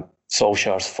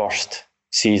 Solskjaer's first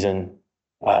season,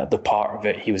 the part of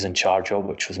it he was in charge of,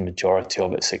 which was the majority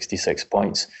of it, 66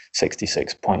 points.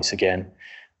 66 points again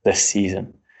this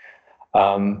season.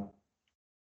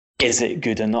 Is it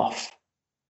good enough?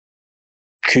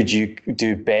 Could you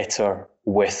do better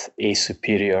with a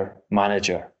superior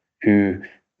manager who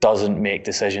doesn't make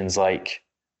decisions like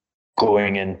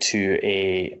going into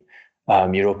a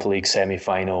Europa League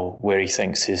semi-final where he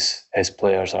thinks his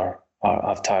players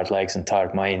have tired legs and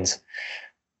tired minds,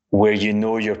 where you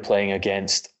know you're playing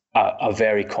against a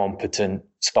very competent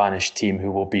Spanish team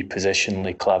who will be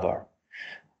positionally clever,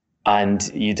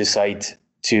 and you decide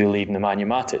to leave Nemanja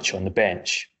Matic on the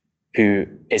bench, who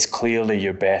is clearly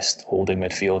your best holding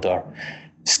midfielder,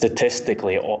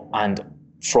 statistically and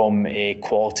from a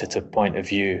qualitative point of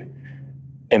view,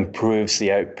 improves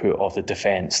the output of the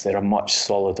defence. They're a much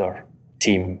solider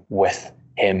team with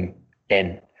him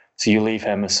in. So you leave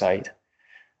him aside.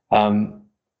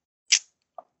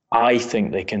 I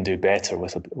think they can do better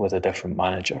with a different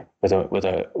manager, with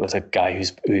a guy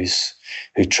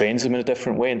who trains them in a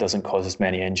different way and doesn't cause as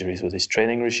many injuries with his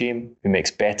training regime, who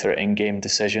makes better in-game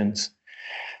decisions.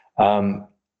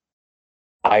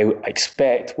 I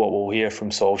expect what we'll hear from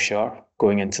Solskjaer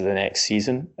going into the next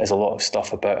season is a lot of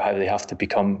stuff about how they have to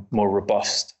become more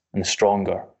robust and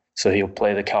stronger. So he'll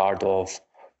play the card of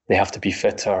they have to be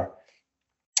fitter,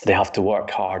 they have to work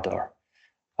harder,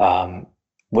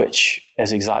 which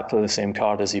is exactly the same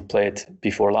card as he played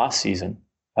before last season.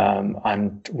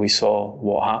 And we saw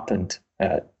what happened.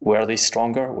 Were they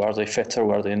stronger? Were they fitter?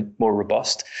 Were they more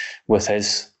robust with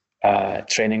his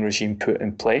training regime put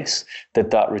in place? Did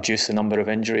that reduce the number of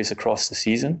injuries across the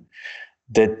season?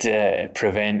 Did it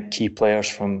prevent key players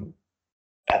from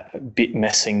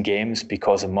missing games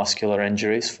because of muscular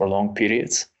injuries for long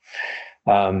periods?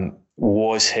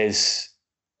 Was his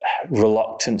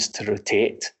reluctance to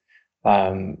rotate,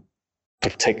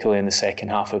 particularly in the second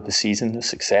half of the season, a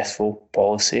successful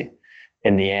policy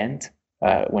in the end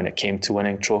when it came to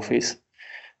winning trophies?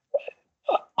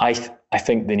 I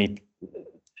think they need.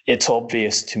 It's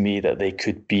obvious to me that they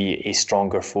could be a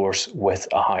stronger force with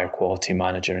a higher quality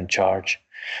manager in charge.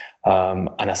 And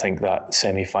I think that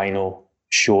semi-final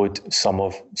showed some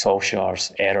of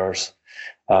Solskjaer's errors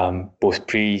both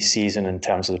pre-season in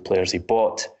terms of the players he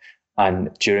bought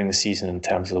and during the season in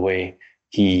terms of the way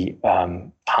he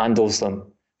handles them,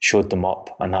 showed them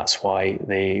up, and that's why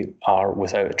they are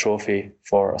without a trophy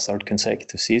for a third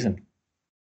consecutive season.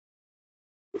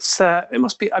 It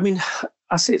must be, I mean,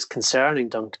 I say it's concerning,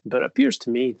 Duncan, but it appears to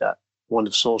me that one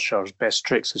of Solskjaer's best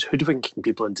tricks is hoodwinking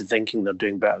people into thinking they're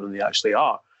doing better than they actually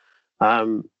are.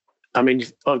 I mean,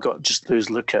 I've got just lose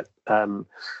look at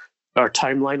our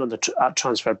timeline on the at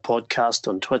Transfer podcast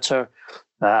on Twitter,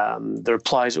 the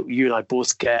replies that you and I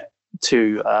both get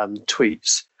to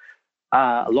tweets.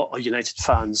 A lot of United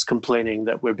fans complaining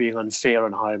that we're being unfair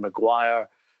on Harry Maguire,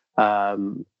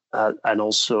 and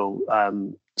also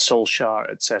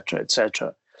Solskjaer, etc.,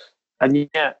 etc. And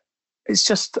yet, it's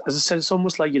just, as I said, it's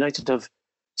almost like United have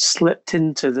slipped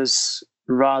into this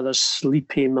rather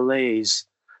sleepy malaise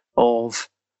of,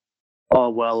 oh,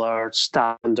 well, our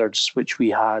standards, which we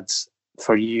had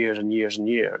for years and years and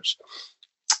years,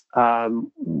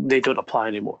 they don't apply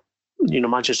anymore.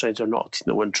 Manchester United are not a team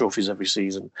that win trophies every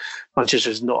season. Manchester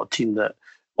is not a team that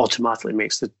automatically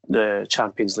makes the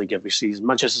Champions League every season.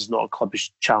 Manchester is not a club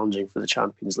who's challenging for the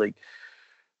Champions League.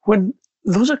 When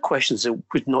those are questions that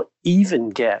would not even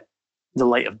get the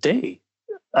light of day,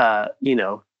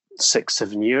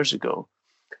 6-7 years ago.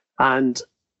 And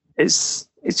it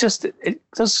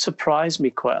does surprise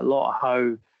me quite a lot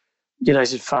how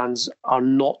United fans are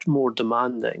not more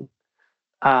demanding.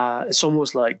 It's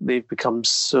almost like they've become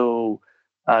so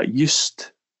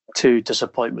used to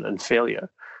disappointment and failure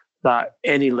that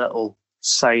any little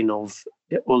sign of,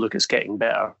 oh, look, it's getting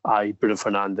better. Bruno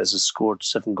Fernandes has scored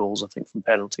 7 goals, I think, from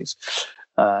penalties,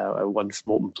 1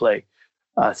 from open play,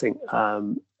 I think,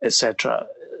 etc.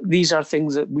 These are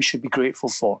things that we should be grateful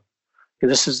for.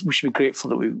 We should be grateful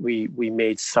that we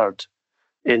made third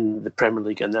in the Premier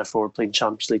League and therefore we're playing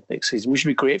Champions League next season. We should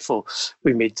be grateful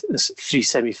we made 3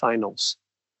 semi-finals,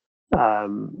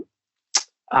 even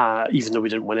though we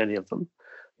didn't win any of them.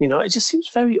 It just seems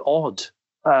very odd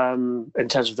in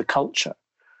terms of the culture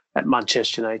at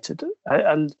Manchester United.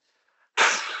 And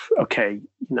okay,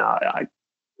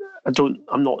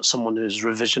 I'm not someone who's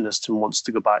revisionist and wants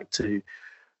to go back to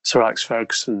Sir Alex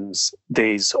Ferguson's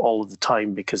days all of the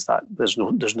time, because there's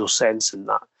no sense in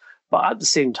that. But at the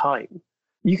same time,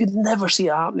 you could never see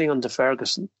it happening under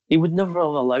Ferguson. He would never have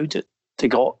allowed it to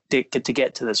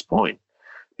get to this point,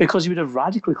 because he would have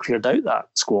radically cleared out that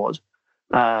squad,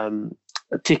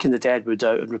 taken the deadwood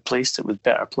out and replaced it with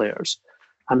better players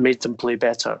and made them play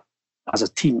better as a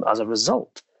team as a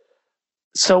result.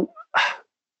 So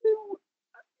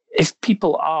if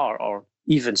people are, or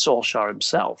even Solskjaer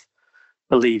himself,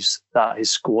 believes that his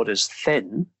squad is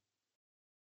thin,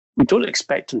 we don't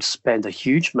expect him to spend a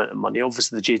huge amount of money.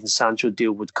 Obviously, the Jadon Sancho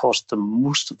deal would cost them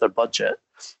most of their budget,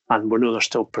 and we know they're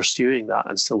still pursuing that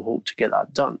and still hope to get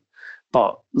that done.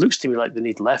 But it looks to me like they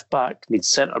need left back, they need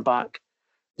centre back,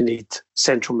 they need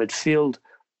central midfield,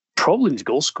 probably need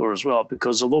goal scorer as well,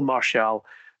 because although Martial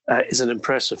is an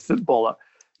impressive footballer,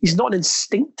 he's not an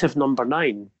instinctive number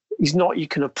 9. He's not your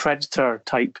kind of predator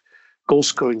type, goal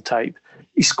scoring type.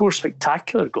 He scores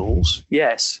spectacular goals,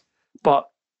 yes, but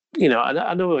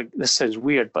I know this sounds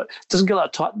weird, but doesn't get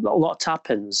a lot of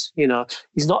tap-ins.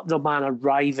 He's not the man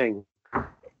arriving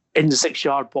in the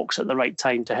 6-yard box at the right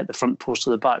time to hit the front post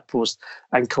or the back post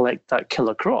and collect that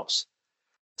killer cross.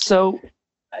 So,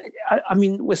 I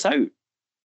mean, without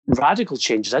radical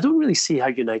changes, I don't really see how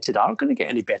United are going to get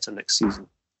any better next season.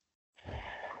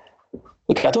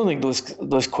 Look, I don't think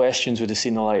those questions would have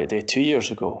seen the light of day 2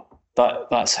 years ago.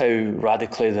 That's how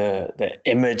radically the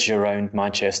image around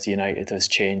Manchester United has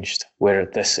changed, where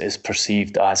this is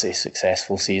perceived as a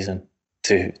successful season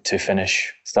to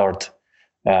finish third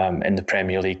in the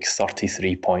Premier League,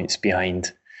 33 points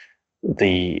behind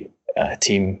the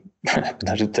team,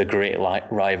 the great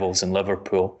rivals in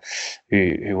Liverpool,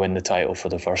 who win the title for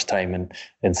the first time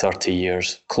in 30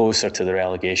 years, closer to the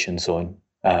relegation zone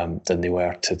than they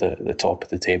were to the top of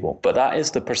the table. But that is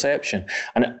the perception.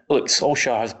 And look,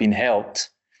 Solskjaer has been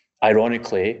helped,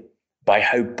 ironically, by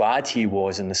how bad he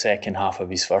was in the second half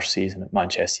of his first season at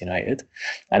Manchester United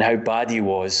and how bad he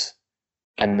was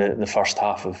in the first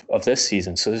half of this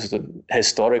season. So this is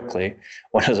historically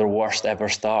one of their worst ever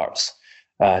starts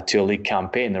to a league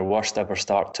campaign, their worst ever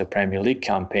start to a Premier League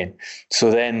campaign.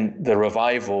 So then the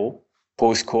revival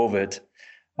post-COVID,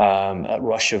 a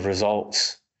rush of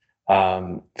results,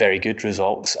 very good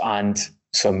results, and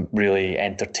some really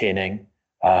entertaining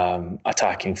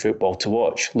attacking football to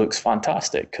watch looks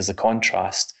fantastic, because the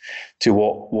contrast to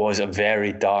what was a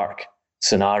very dark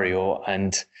scenario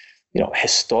and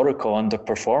historical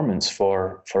underperformance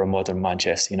for a modern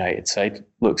Manchester United side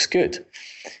looks good.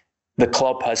 the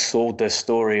club has sold this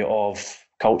story of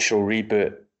cultural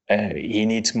reboot. He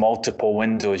needs multiple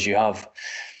windows. You have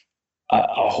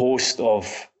a host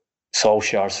of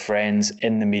Solskjaer's friends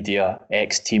in the media,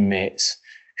 ex-teammates,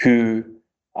 who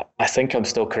I think I'm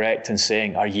still correct in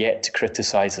saying are yet to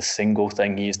criticise a single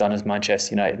thing he's done as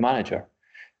Manchester United manager.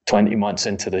 20 months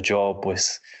into the job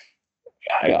with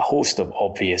a host of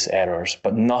obvious errors,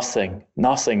 but nothing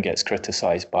gets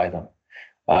criticised by them.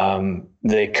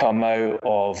 They come out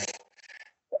of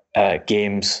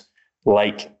games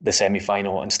like the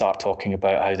semi-final and start talking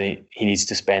about how he needs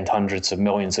to spend hundreds of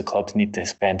millions, the clubs need to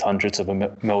spend hundreds of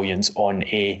millions on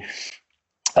a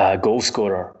goal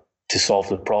scorer to solve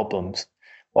the problems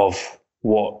of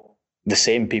what the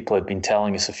same people had been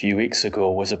telling us a few weeks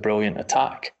ago was a brilliant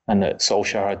attack, and that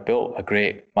Solskjaer had built a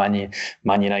great Man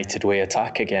United way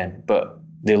attack again. But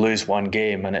they lose one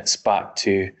game and it's back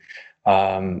to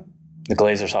the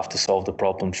Glazers have to solve the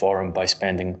problem for him by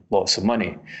spending lots of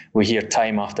money. We hear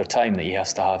time after time that he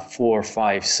has to have 4,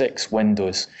 5, 6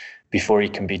 windows before he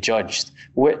can be judged.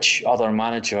 Which other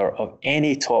manager of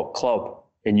any top club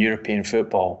in European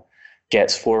football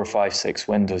gets 4 or 5, 6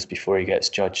 windows before he gets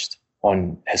judged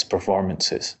on his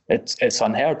performances? It's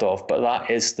unheard of, but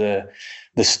that is the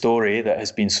story that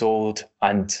has been sold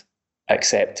and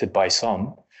accepted by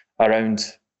some around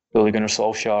Ole Gunnar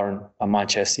Solskjaer and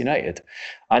Manchester United.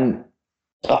 And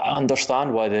I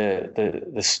understand why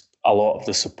a lot of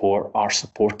the support are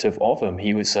supportive of him.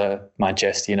 He was a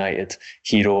Manchester United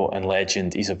hero and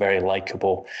legend. He's a very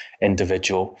likeable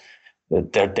individual.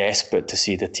 They're desperate to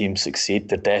see the team succeed.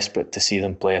 They're desperate to see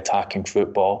them play attacking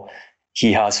football.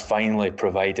 He has finally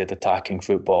provided attacking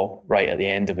football right at the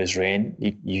end of his reign.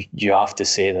 You have to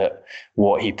say that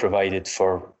what he provided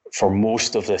for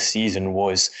most of this season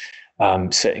was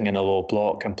sitting in a low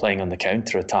block and playing on the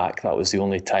counter-attack. That was the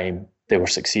only time they were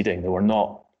succeeding. They were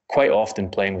not quite often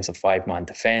playing with a 5-man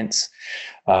defence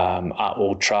at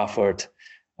Old Trafford.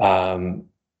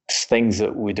 Things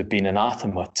that would have been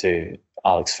anathema to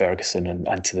Alex Ferguson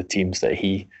and to the teams that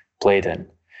he played in.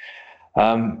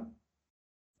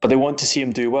 But they want to see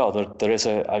him do well. There is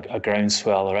a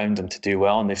groundswell around him to do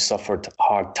well, and they've suffered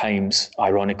hard times,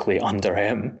 ironically, under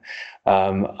him.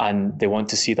 And they want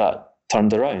to see that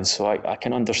turned around. So I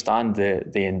can understand the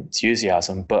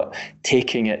enthusiasm, but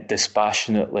taking it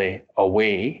dispassionately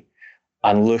away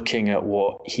and looking at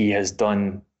what he has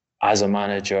done as a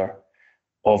manager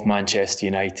of Manchester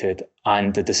United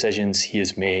and the decisions he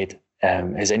has made,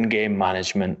 his in-game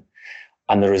management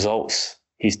and the results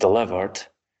he's delivered,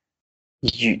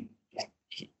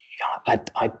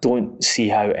 I don't see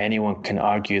how anyone can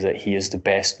argue that he is the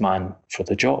best man for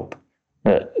the job.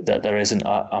 That there isn't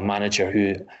a manager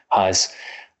who has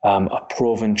a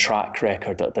proven track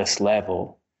record at this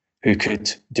level who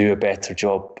could do a better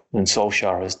job than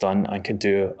Solskjaer has done and can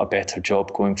do a better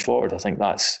job going forward. I think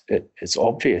it's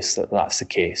obvious that that's the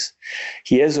case.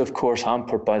 He is, of course,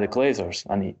 hampered by the Glazers,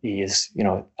 and he is,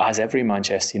 as every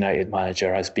Manchester United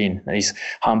manager has been. And he's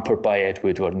hampered by Ed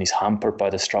Woodward, and he's hampered by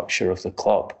the structure of the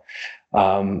club.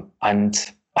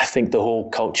 And I think the whole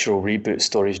cultural reboot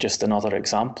story is just another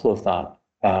example of that.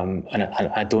 And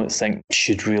I don't think we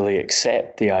should really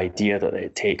accept the idea that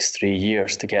it takes 3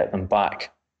 years to get them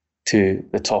back to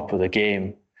the top of the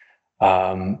game,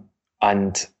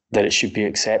 and that it should be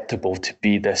acceptable to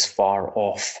be this far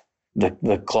off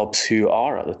the clubs who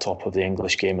are at the top of the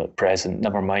English game at present,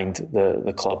 never mind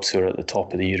the clubs who are at the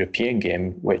top of the European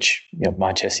game, which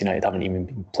Manchester United haven't even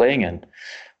been playing in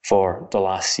for the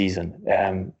last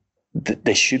season.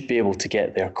 They should be able to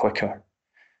get there quicker.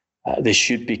 They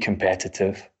should be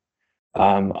competitive.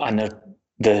 And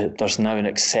there's now an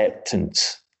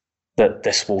acceptance that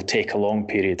this will take a long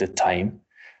period of time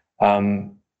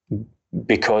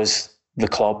because the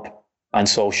club and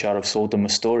Solskjaer have sold them a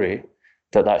story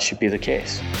that should be the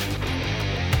case.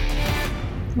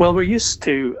 Well, we're used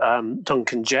to,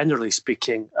 Duncan, generally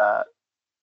speaking,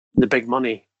 the big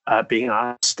money being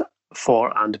asked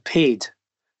for and paid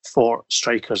for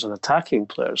strikers and attacking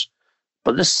players.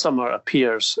 But this summer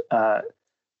appears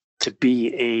to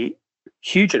be a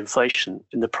huge inflation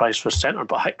in the price for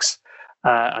centre-backs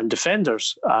and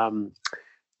defenders.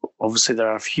 Obviously, there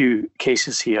are a few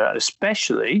cases here,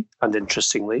 especially, and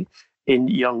interestingly, in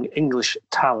young English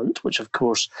talent, which of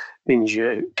course means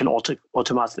you can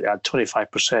automatically add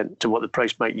 25% to what the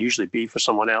price might usually be for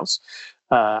someone else.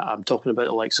 I'm talking about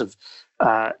the likes of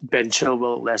Ben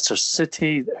Chilwell at Leicester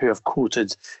City, who have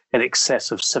quoted in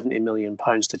excess of £70 million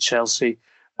to Chelsea.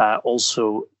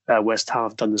 Also, West Ham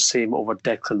have done the same over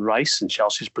Declan Rice in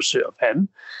Chelsea's pursuit of him.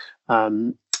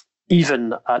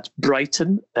 Even at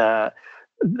Brighton,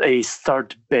 A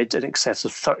third bid in excess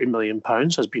of £30 million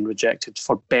has been rejected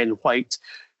for Ben White,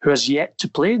 who has yet to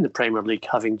play in the Premier League,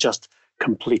 having just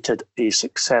completed a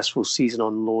successful season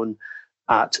on loan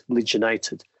at Leeds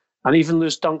United. And even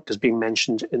Lewis Dunk is being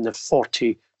mentioned in the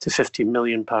 £40 to £50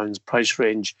 million price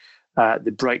range.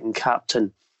 The Brighton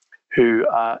captain, who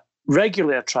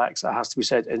regularly attracts, it has to be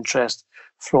said, interest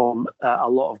from a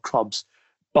lot of clubs,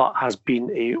 but has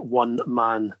been a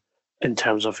one-man in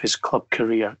terms of his club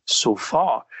career so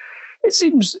far. It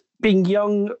seems being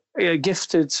young,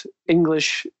 gifted,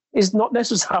 English is not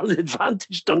necessarily an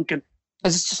advantage, Duncan.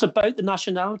 Is it just about the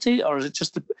nationality, or is it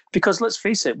just because, let's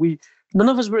face it, none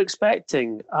of us were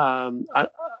expecting a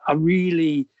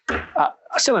really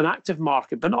still an active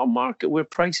market, but not a market where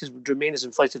prices would remain as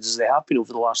inflated as they have been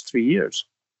over the last 3 years.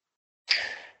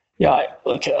 Yeah,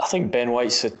 I think Ben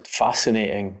White's a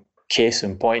fascinating case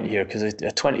in point here, because a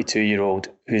 22-year-old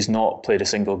who's not played a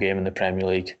single game in the Premier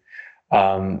League,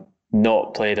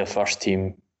 not played a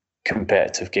first-team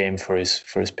competitive game for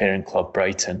his parent club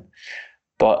Brighton,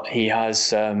 but he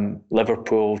has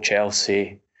Liverpool,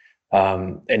 Chelsea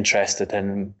interested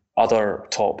in, other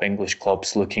top English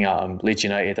clubs looking at him. Leeds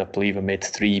United, I believe, have made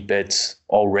 3 bids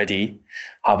already,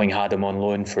 having had him on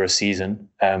loan for a season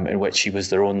in which he was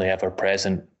their only ever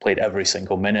present, played every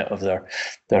single minute of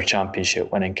their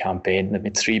championship winning campaign. They've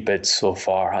made 3 bids so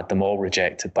far, had them all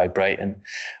rejected by Brighton.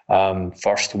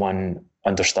 First one,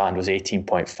 understand, was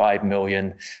 18.5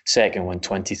 million, second one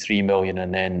 23 million,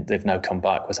 and then they've now come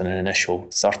back with an initial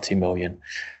 30 million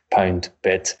pound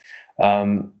bid.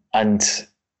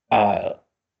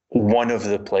 One of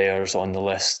the players on the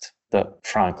list that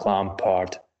Frank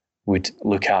Lampard would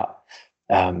look at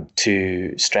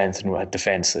to strengthen a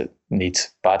defence that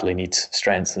badly needs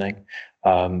strengthening,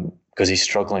 because he's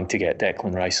struggling to get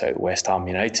Declan Rice out of West Ham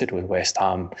United, with West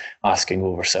Ham asking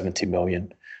over 70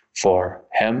 million for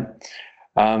him.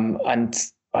 And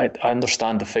I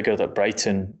understand the figure that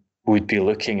Brighton would be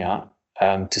looking at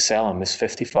to sell him is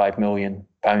 £55 million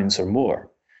or more,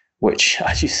 which,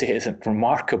 as you say, is a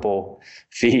remarkable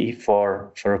fee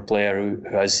for a player who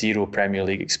has 0 Premier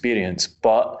League experience.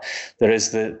 But there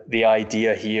is the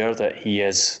idea here that he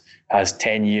has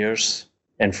 10 years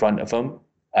in front of him.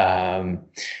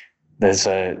 There's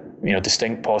a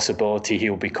distinct possibility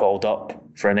he'll be called up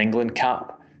for an England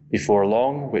cap before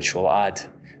long, which will add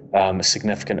a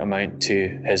significant amount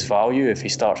to his value. If he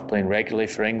starts playing regularly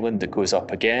for England, it goes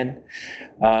up again.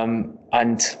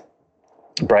 And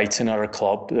Brighton are a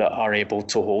club that are able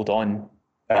to hold on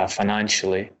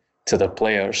financially to their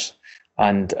players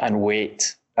and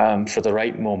wait for the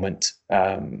right moment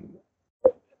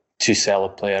to sell a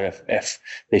player if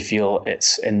they feel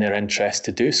it's in their interest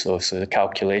to do so. So the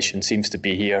calculation seems to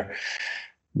be here: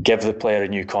 give the player a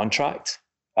new contract,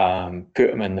 put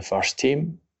him in the first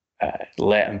team,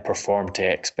 let him perform to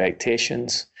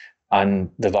expectations, and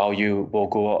the value will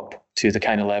go up to the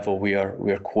kind of level we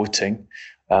are quoting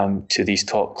to these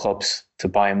top clubs to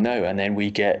buy him now, and then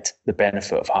we get the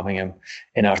benefit of having him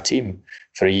in our team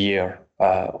for a year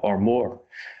or more.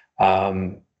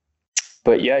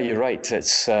 But yeah, you're right.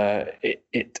 It's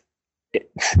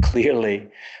clearly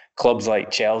clubs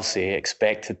like Chelsea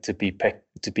expected to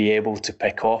be able to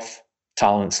pick off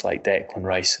talents like Declan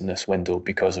Rice in this window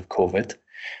because of COVID.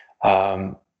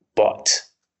 But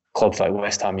clubs like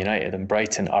West Ham United and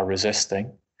Brighton are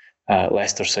resisting.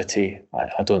 Leicester City,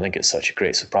 I don't think it's such a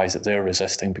great surprise that they're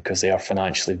resisting, because they are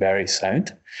financially very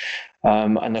sound.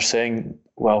 And they're saying,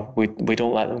 well, we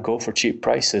don't let them go for cheap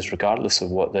prices, regardless of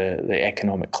what the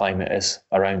economic climate is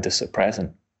around us at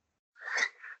present.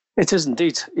 It is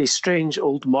indeed a strange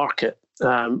old market,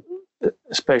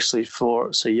 especially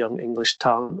for, say, young English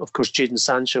talent. Of course, Jadon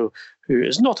Sancho, who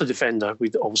is not a defender,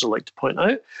 we'd also like to point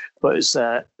out, but is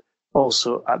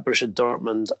also at Borussia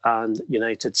Dortmund and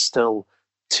United still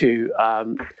to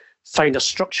find a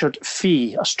structure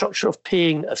of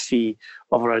paying a fee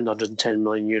of around 110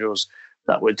 million euros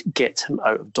that would get him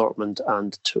out of Dortmund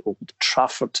and to Old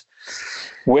Trafford.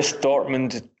 With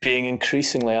Dortmund being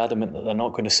increasingly adamant that they're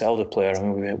not going to sell the player. I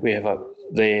mean,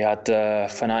 they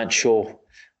had financial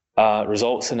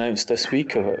results announced this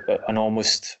week of an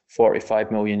almost 45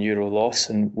 million euro loss,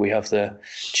 and we have the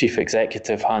chief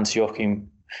executive, Hans-Joachim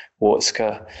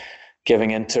Watzke,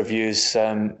 giving interviews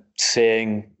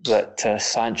saying that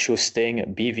Sancho staying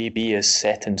at BVB is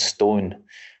set in stone,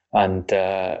 and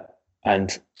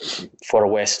for a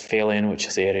Westphalian, which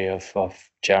is the area of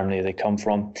Germany they come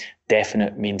from,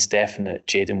 definite means definite.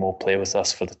 Jadon will play with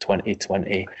us for the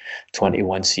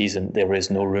 2020-21 season. There is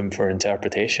no room for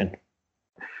interpretation.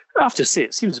 I have to say,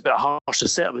 it seems a bit harsh to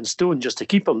set him in stone just to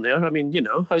keep him there. I mean,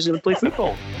 how's he going to play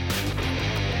football?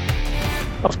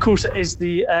 Of course, it is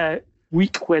the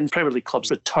week when Premier League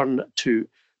clubs return to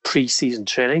pre-season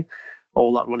training,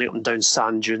 all that running up and down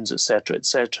sand dunes, etc.,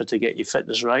 to get your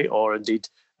fitness right, or indeed,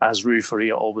 as Rui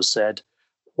Faria always said,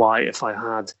 why, if I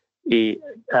had a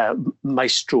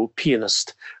maestro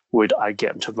pianist, would I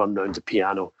get him to run round the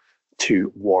piano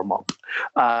to warm up?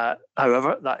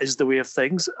 However, that is the way of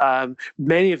things.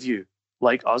 Many of you,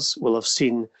 like us, will have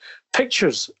seen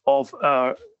pictures of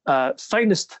our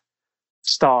finest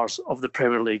stars of the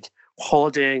Premier League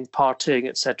holidaying, partying,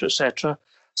 etc.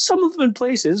 Some of them in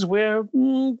places where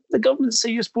the government say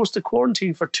you're supposed to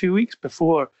quarantine for 2 weeks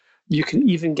before you can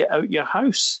even get out your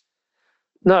house.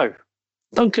 Now,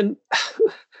 Duncan,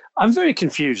 I'm very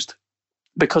confused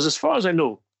because as far as I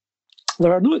know,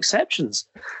 there are no exceptions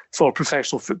for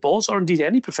professional footballers or indeed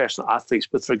any professional athletes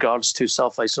with regards to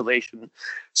self-isolation.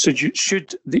 So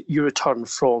should you return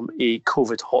from a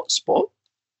COVID hotspot?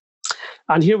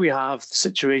 And here we have the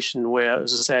situation where,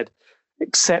 as I said,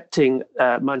 excepting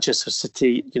Manchester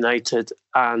City, United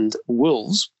and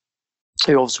Wolves,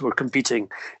 who also were competing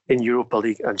in Europa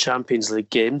League and Champions League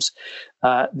games,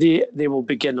 they will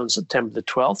begin on September the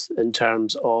 12th in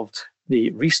terms of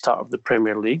the restart of the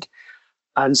Premier League.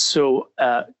 And so,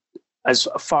 as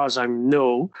far as I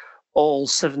know, all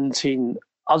 17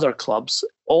 other clubs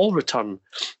all return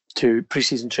to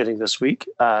pre-season training this week.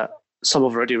 Some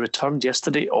have already returned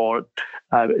yesterday or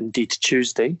indeed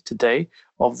Tuesday, today,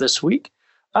 of this week.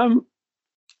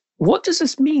 What does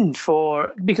this mean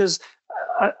for... Because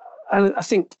I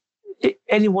think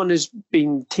anyone who's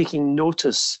been taking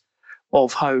notice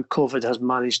of how COVID has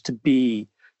managed to be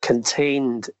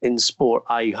contained in sport,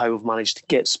 i.e. how we've managed to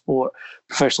get sport,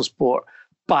 professional sport,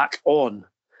 back on,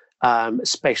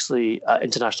 especially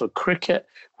international cricket,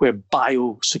 where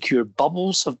biosecure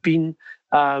bubbles have been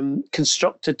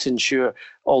constructed to ensure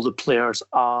all the players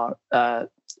are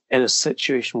in a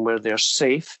situation where they're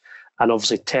safe and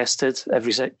obviously tested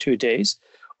every 2 days.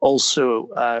 Also,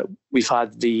 we've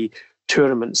had the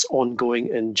tournaments ongoing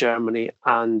in Germany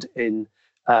and in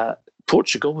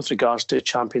Portugal with regards to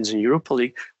Champions and Europa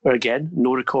League, where again,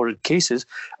 no recorded cases.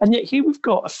 And yet here we've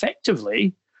got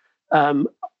effectively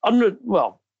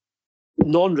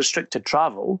non-restricted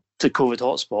travel to COVID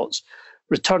hotspots,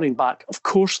 returning back. Of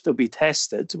course, they'll be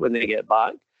tested when they get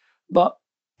back. But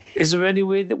is there any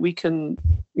way that we can,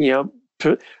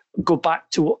 go back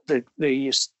to what the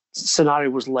scenario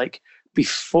was like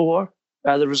before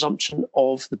the resumption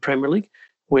of the Premier League,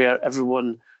 where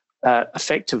everyone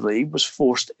effectively was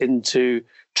forced into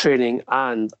training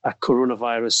and a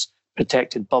coronavirus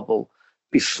protected bubble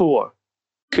before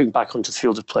going back onto the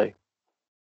field of play?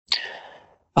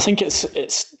 I think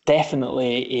it's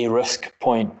definitely a risk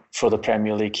point for the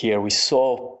Premier League here. We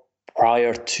saw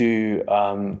prior to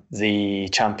the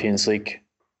Champions League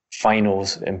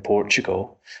finals in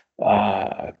Portugal,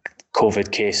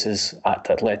 COVID cases at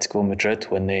Atletico Madrid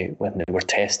when they were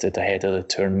tested ahead of the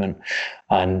tournament,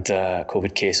 and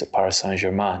COVID case at Paris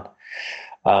Saint-Germain.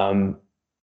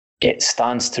 It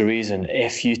stands to reason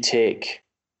if you take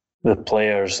the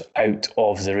players out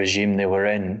of the regime they were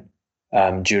in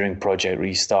during Project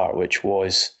Restart, which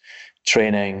was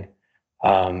training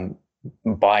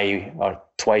by or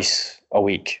twice a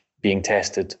week being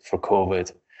tested for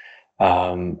COVID,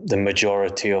 the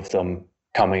majority of them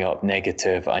coming up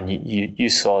negative, and you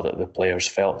saw that the players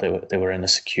felt they were in a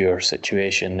secure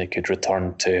situation. They could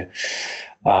return to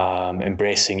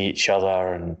embracing each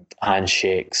other and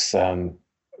handshakes. There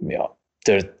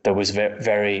was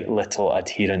very little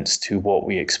adherence to what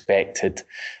we expected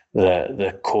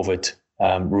the COVID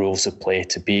rules of play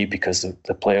to be, because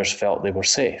the players felt they were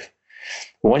safe.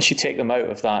 But once you take them out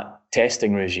of that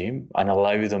testing regime and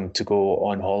allow them to go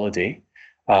on holiday,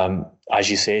 as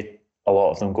you say, a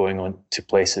lot of them going on to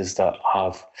places that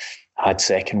have had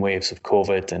second waves of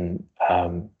COVID, and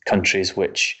countries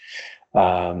which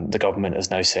the government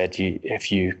has now said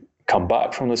if you come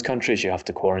back from those countries, you have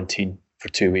to quarantine for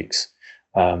 2 weeks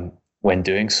when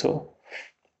doing so.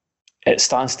 It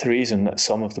stands to reason that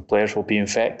some of the players will be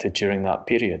infected during that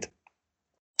period.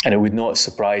 And it would not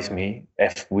surprise me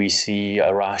if we see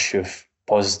a rash of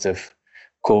positive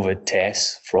COVID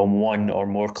tests from one or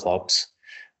more clubs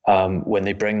when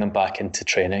they bring them back into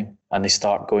training and they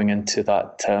start going into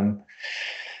that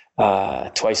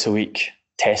twice a week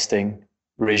testing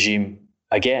regime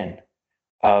again.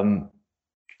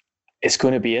 It's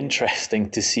going to be interesting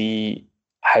to see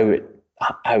how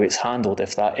it's handled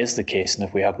if that is the case, and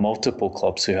if we have multiple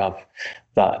clubs who have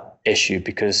that issue,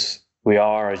 because we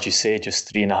are, as you say,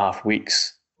 just 3.5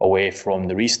 weeks away from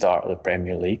the restart of the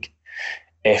Premier League.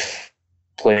 If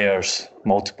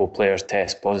multiple players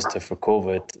test positive for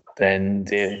COVID, then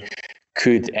they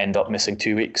could end up missing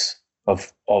 2 weeks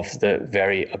of the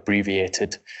very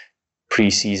abbreviated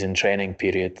pre-season training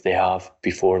period they have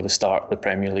before the start of the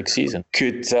Premier League season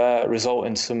could result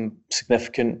in some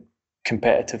significant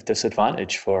competitive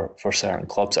disadvantage for certain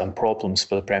clubs and problems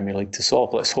for the Premier League to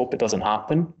solve. Let's hope it doesn't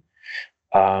happen,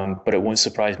 but it won't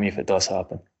surprise me if it does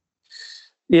happen.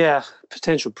 Yeah,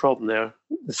 potential problem there.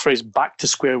 The phrase "back to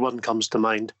square one" comes to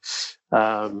mind.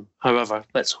 However,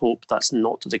 let's hope that's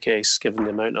not the case, given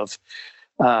the amount of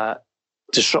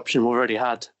disruption we've already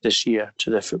had this year to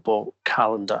the football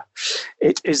calendar.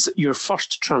 It is your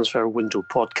first transfer window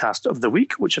podcast of the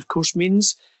week, which of course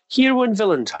means hero and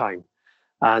villain time.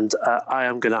 And I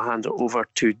am going to hand it over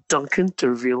to Duncan to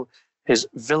reveal his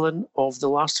villain of the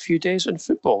last few days in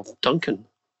football. Duncan.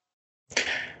 I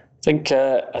think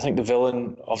the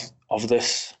villain of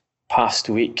this past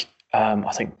week,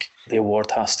 I think the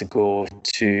award has to go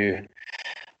to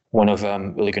one of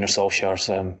Ole Gunnar Solskjaer's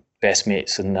best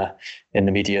mates in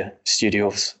the media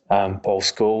studios, Paul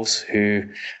Scholes, who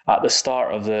at the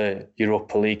start of the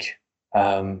Europa League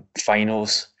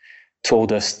finals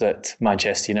told us that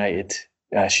Manchester United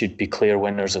should be clear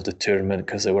winners of the tournament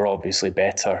because they were obviously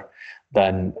better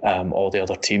than all the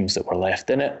other teams that were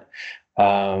left in it.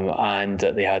 And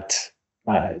that they had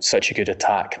such a good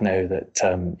attack now that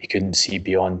you couldn't see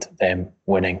beyond them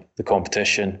winning the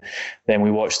competition. Then we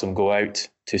watched them go out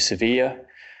to Sevilla,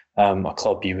 a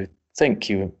club you would think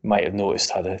you might have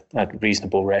noticed had a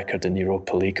reasonable record in the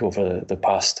Europa League over the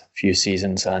past few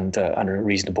seasons and a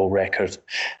reasonable record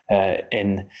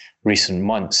in recent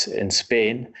months in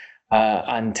Spain.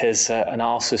 And his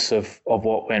analysis of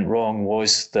what went wrong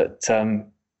was that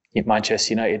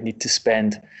Manchester United need to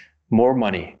spend more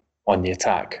money on the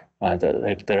attack.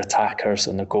 Their attackers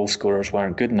and their goal scorers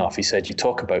weren't good enough. He said, you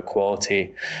talk about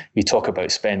quality, you talk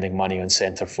about spending money on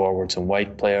centre forwards and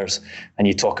wide players, and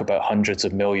you talk about hundreds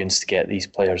of millions to get these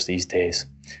players these days.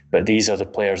 But these are the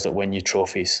players that win you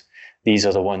trophies. These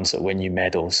are the ones that win you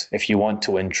medals. If you want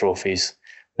to win trophies,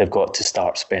 they've got to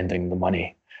start spending the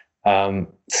money.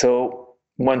 So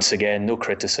once again, no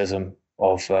criticism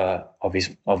of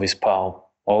his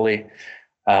pal Ollie.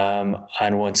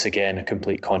 And once again, a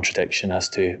complete contradiction as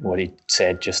to what he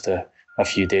said just a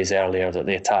few days earlier, that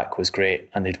the attack was great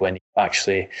and they'd win.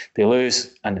 Actually, they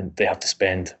lose and they have to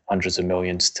spend hundreds of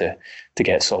millions to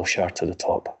get Solskjaer to the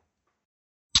top.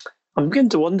 I'm beginning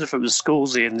to wonder if it was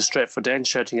Scholesy in the Stretford End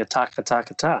shouting "attack,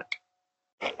 attack, attack."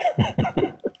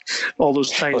 All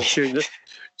those times during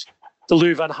the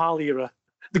Louis van Gaal era,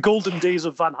 the golden days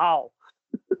of Van Gaal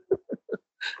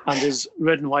and his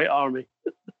red and white army.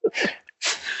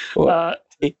 Well,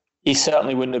 he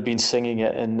certainly wouldn't have been singing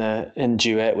it in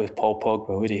duet with Paul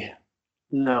Pogba, would he?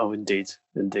 No, indeed.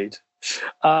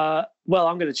 Well,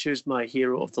 I'm going to choose my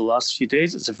hero of the last few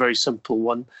days. It's a very simple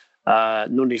one.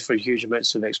 No need for huge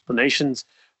amounts of explanations.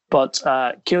 But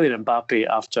Kylian Mbappe,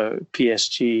 after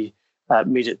PSG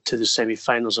made it to the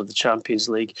semi-finals of the Champions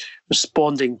League,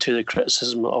 responding to the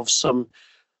criticism of some,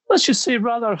 let's just say,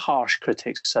 rather harsh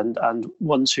critics and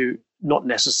ones who not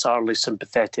necessarily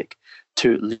sympathetic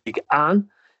to Ligue 1.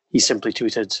 He simply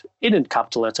tweeted in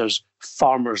capital letters,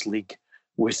 Farmers League,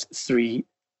 with 3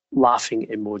 laughing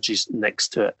emojis next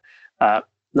to it.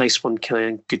 Nice one,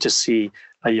 Kylian. Good to see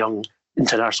a young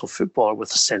international footballer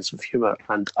with a sense of humour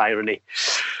and irony.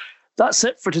 That's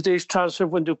it for today's Transfer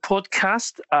Window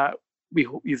podcast. We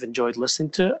hope you've enjoyed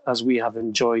listening to it, as we have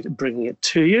enjoyed bringing it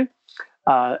to you.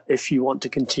 If you want to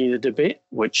continue the debate,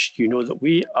 which you know that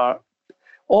we are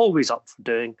always up for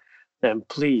doing, then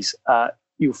please,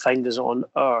 you'll find us on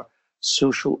our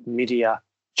social media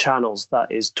channels.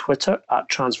 That is Twitter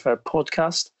 @Transfer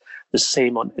Podcast, the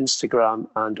same on Instagram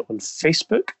and on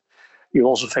Facebook. You'll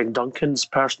also find Duncan's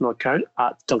personal account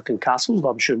 @Duncan Castles.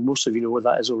 I'm sure most of you know where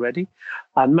that is already.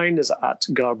 And mine is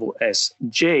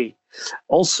 @GarboSJ.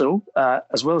 Also,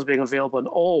 as well as being available on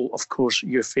all, of course,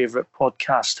 your favourite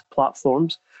podcast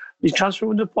platforms, the Transfer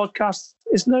Window podcast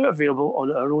is now available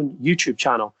on our own YouTube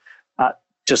channel.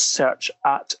 Just search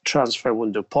 @Transfer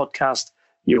Window Podcast.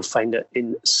 You'll find it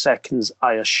in seconds,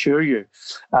 I assure you.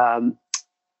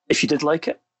 If you did like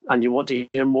it and you want to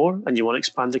hear more and you want to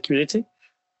expand the community,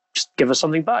 just give us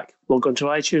something back. Log on to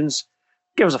iTunes,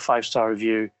 give us a 5-star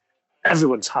review.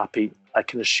 Everyone's happy, I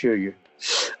can assure you.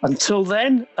 Until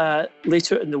then,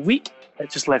 later in the week, it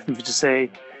just left me to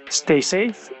say, stay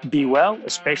safe, be well,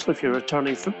 especially if you're a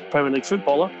returning Premier League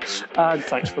footballer, and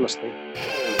thanks for listening.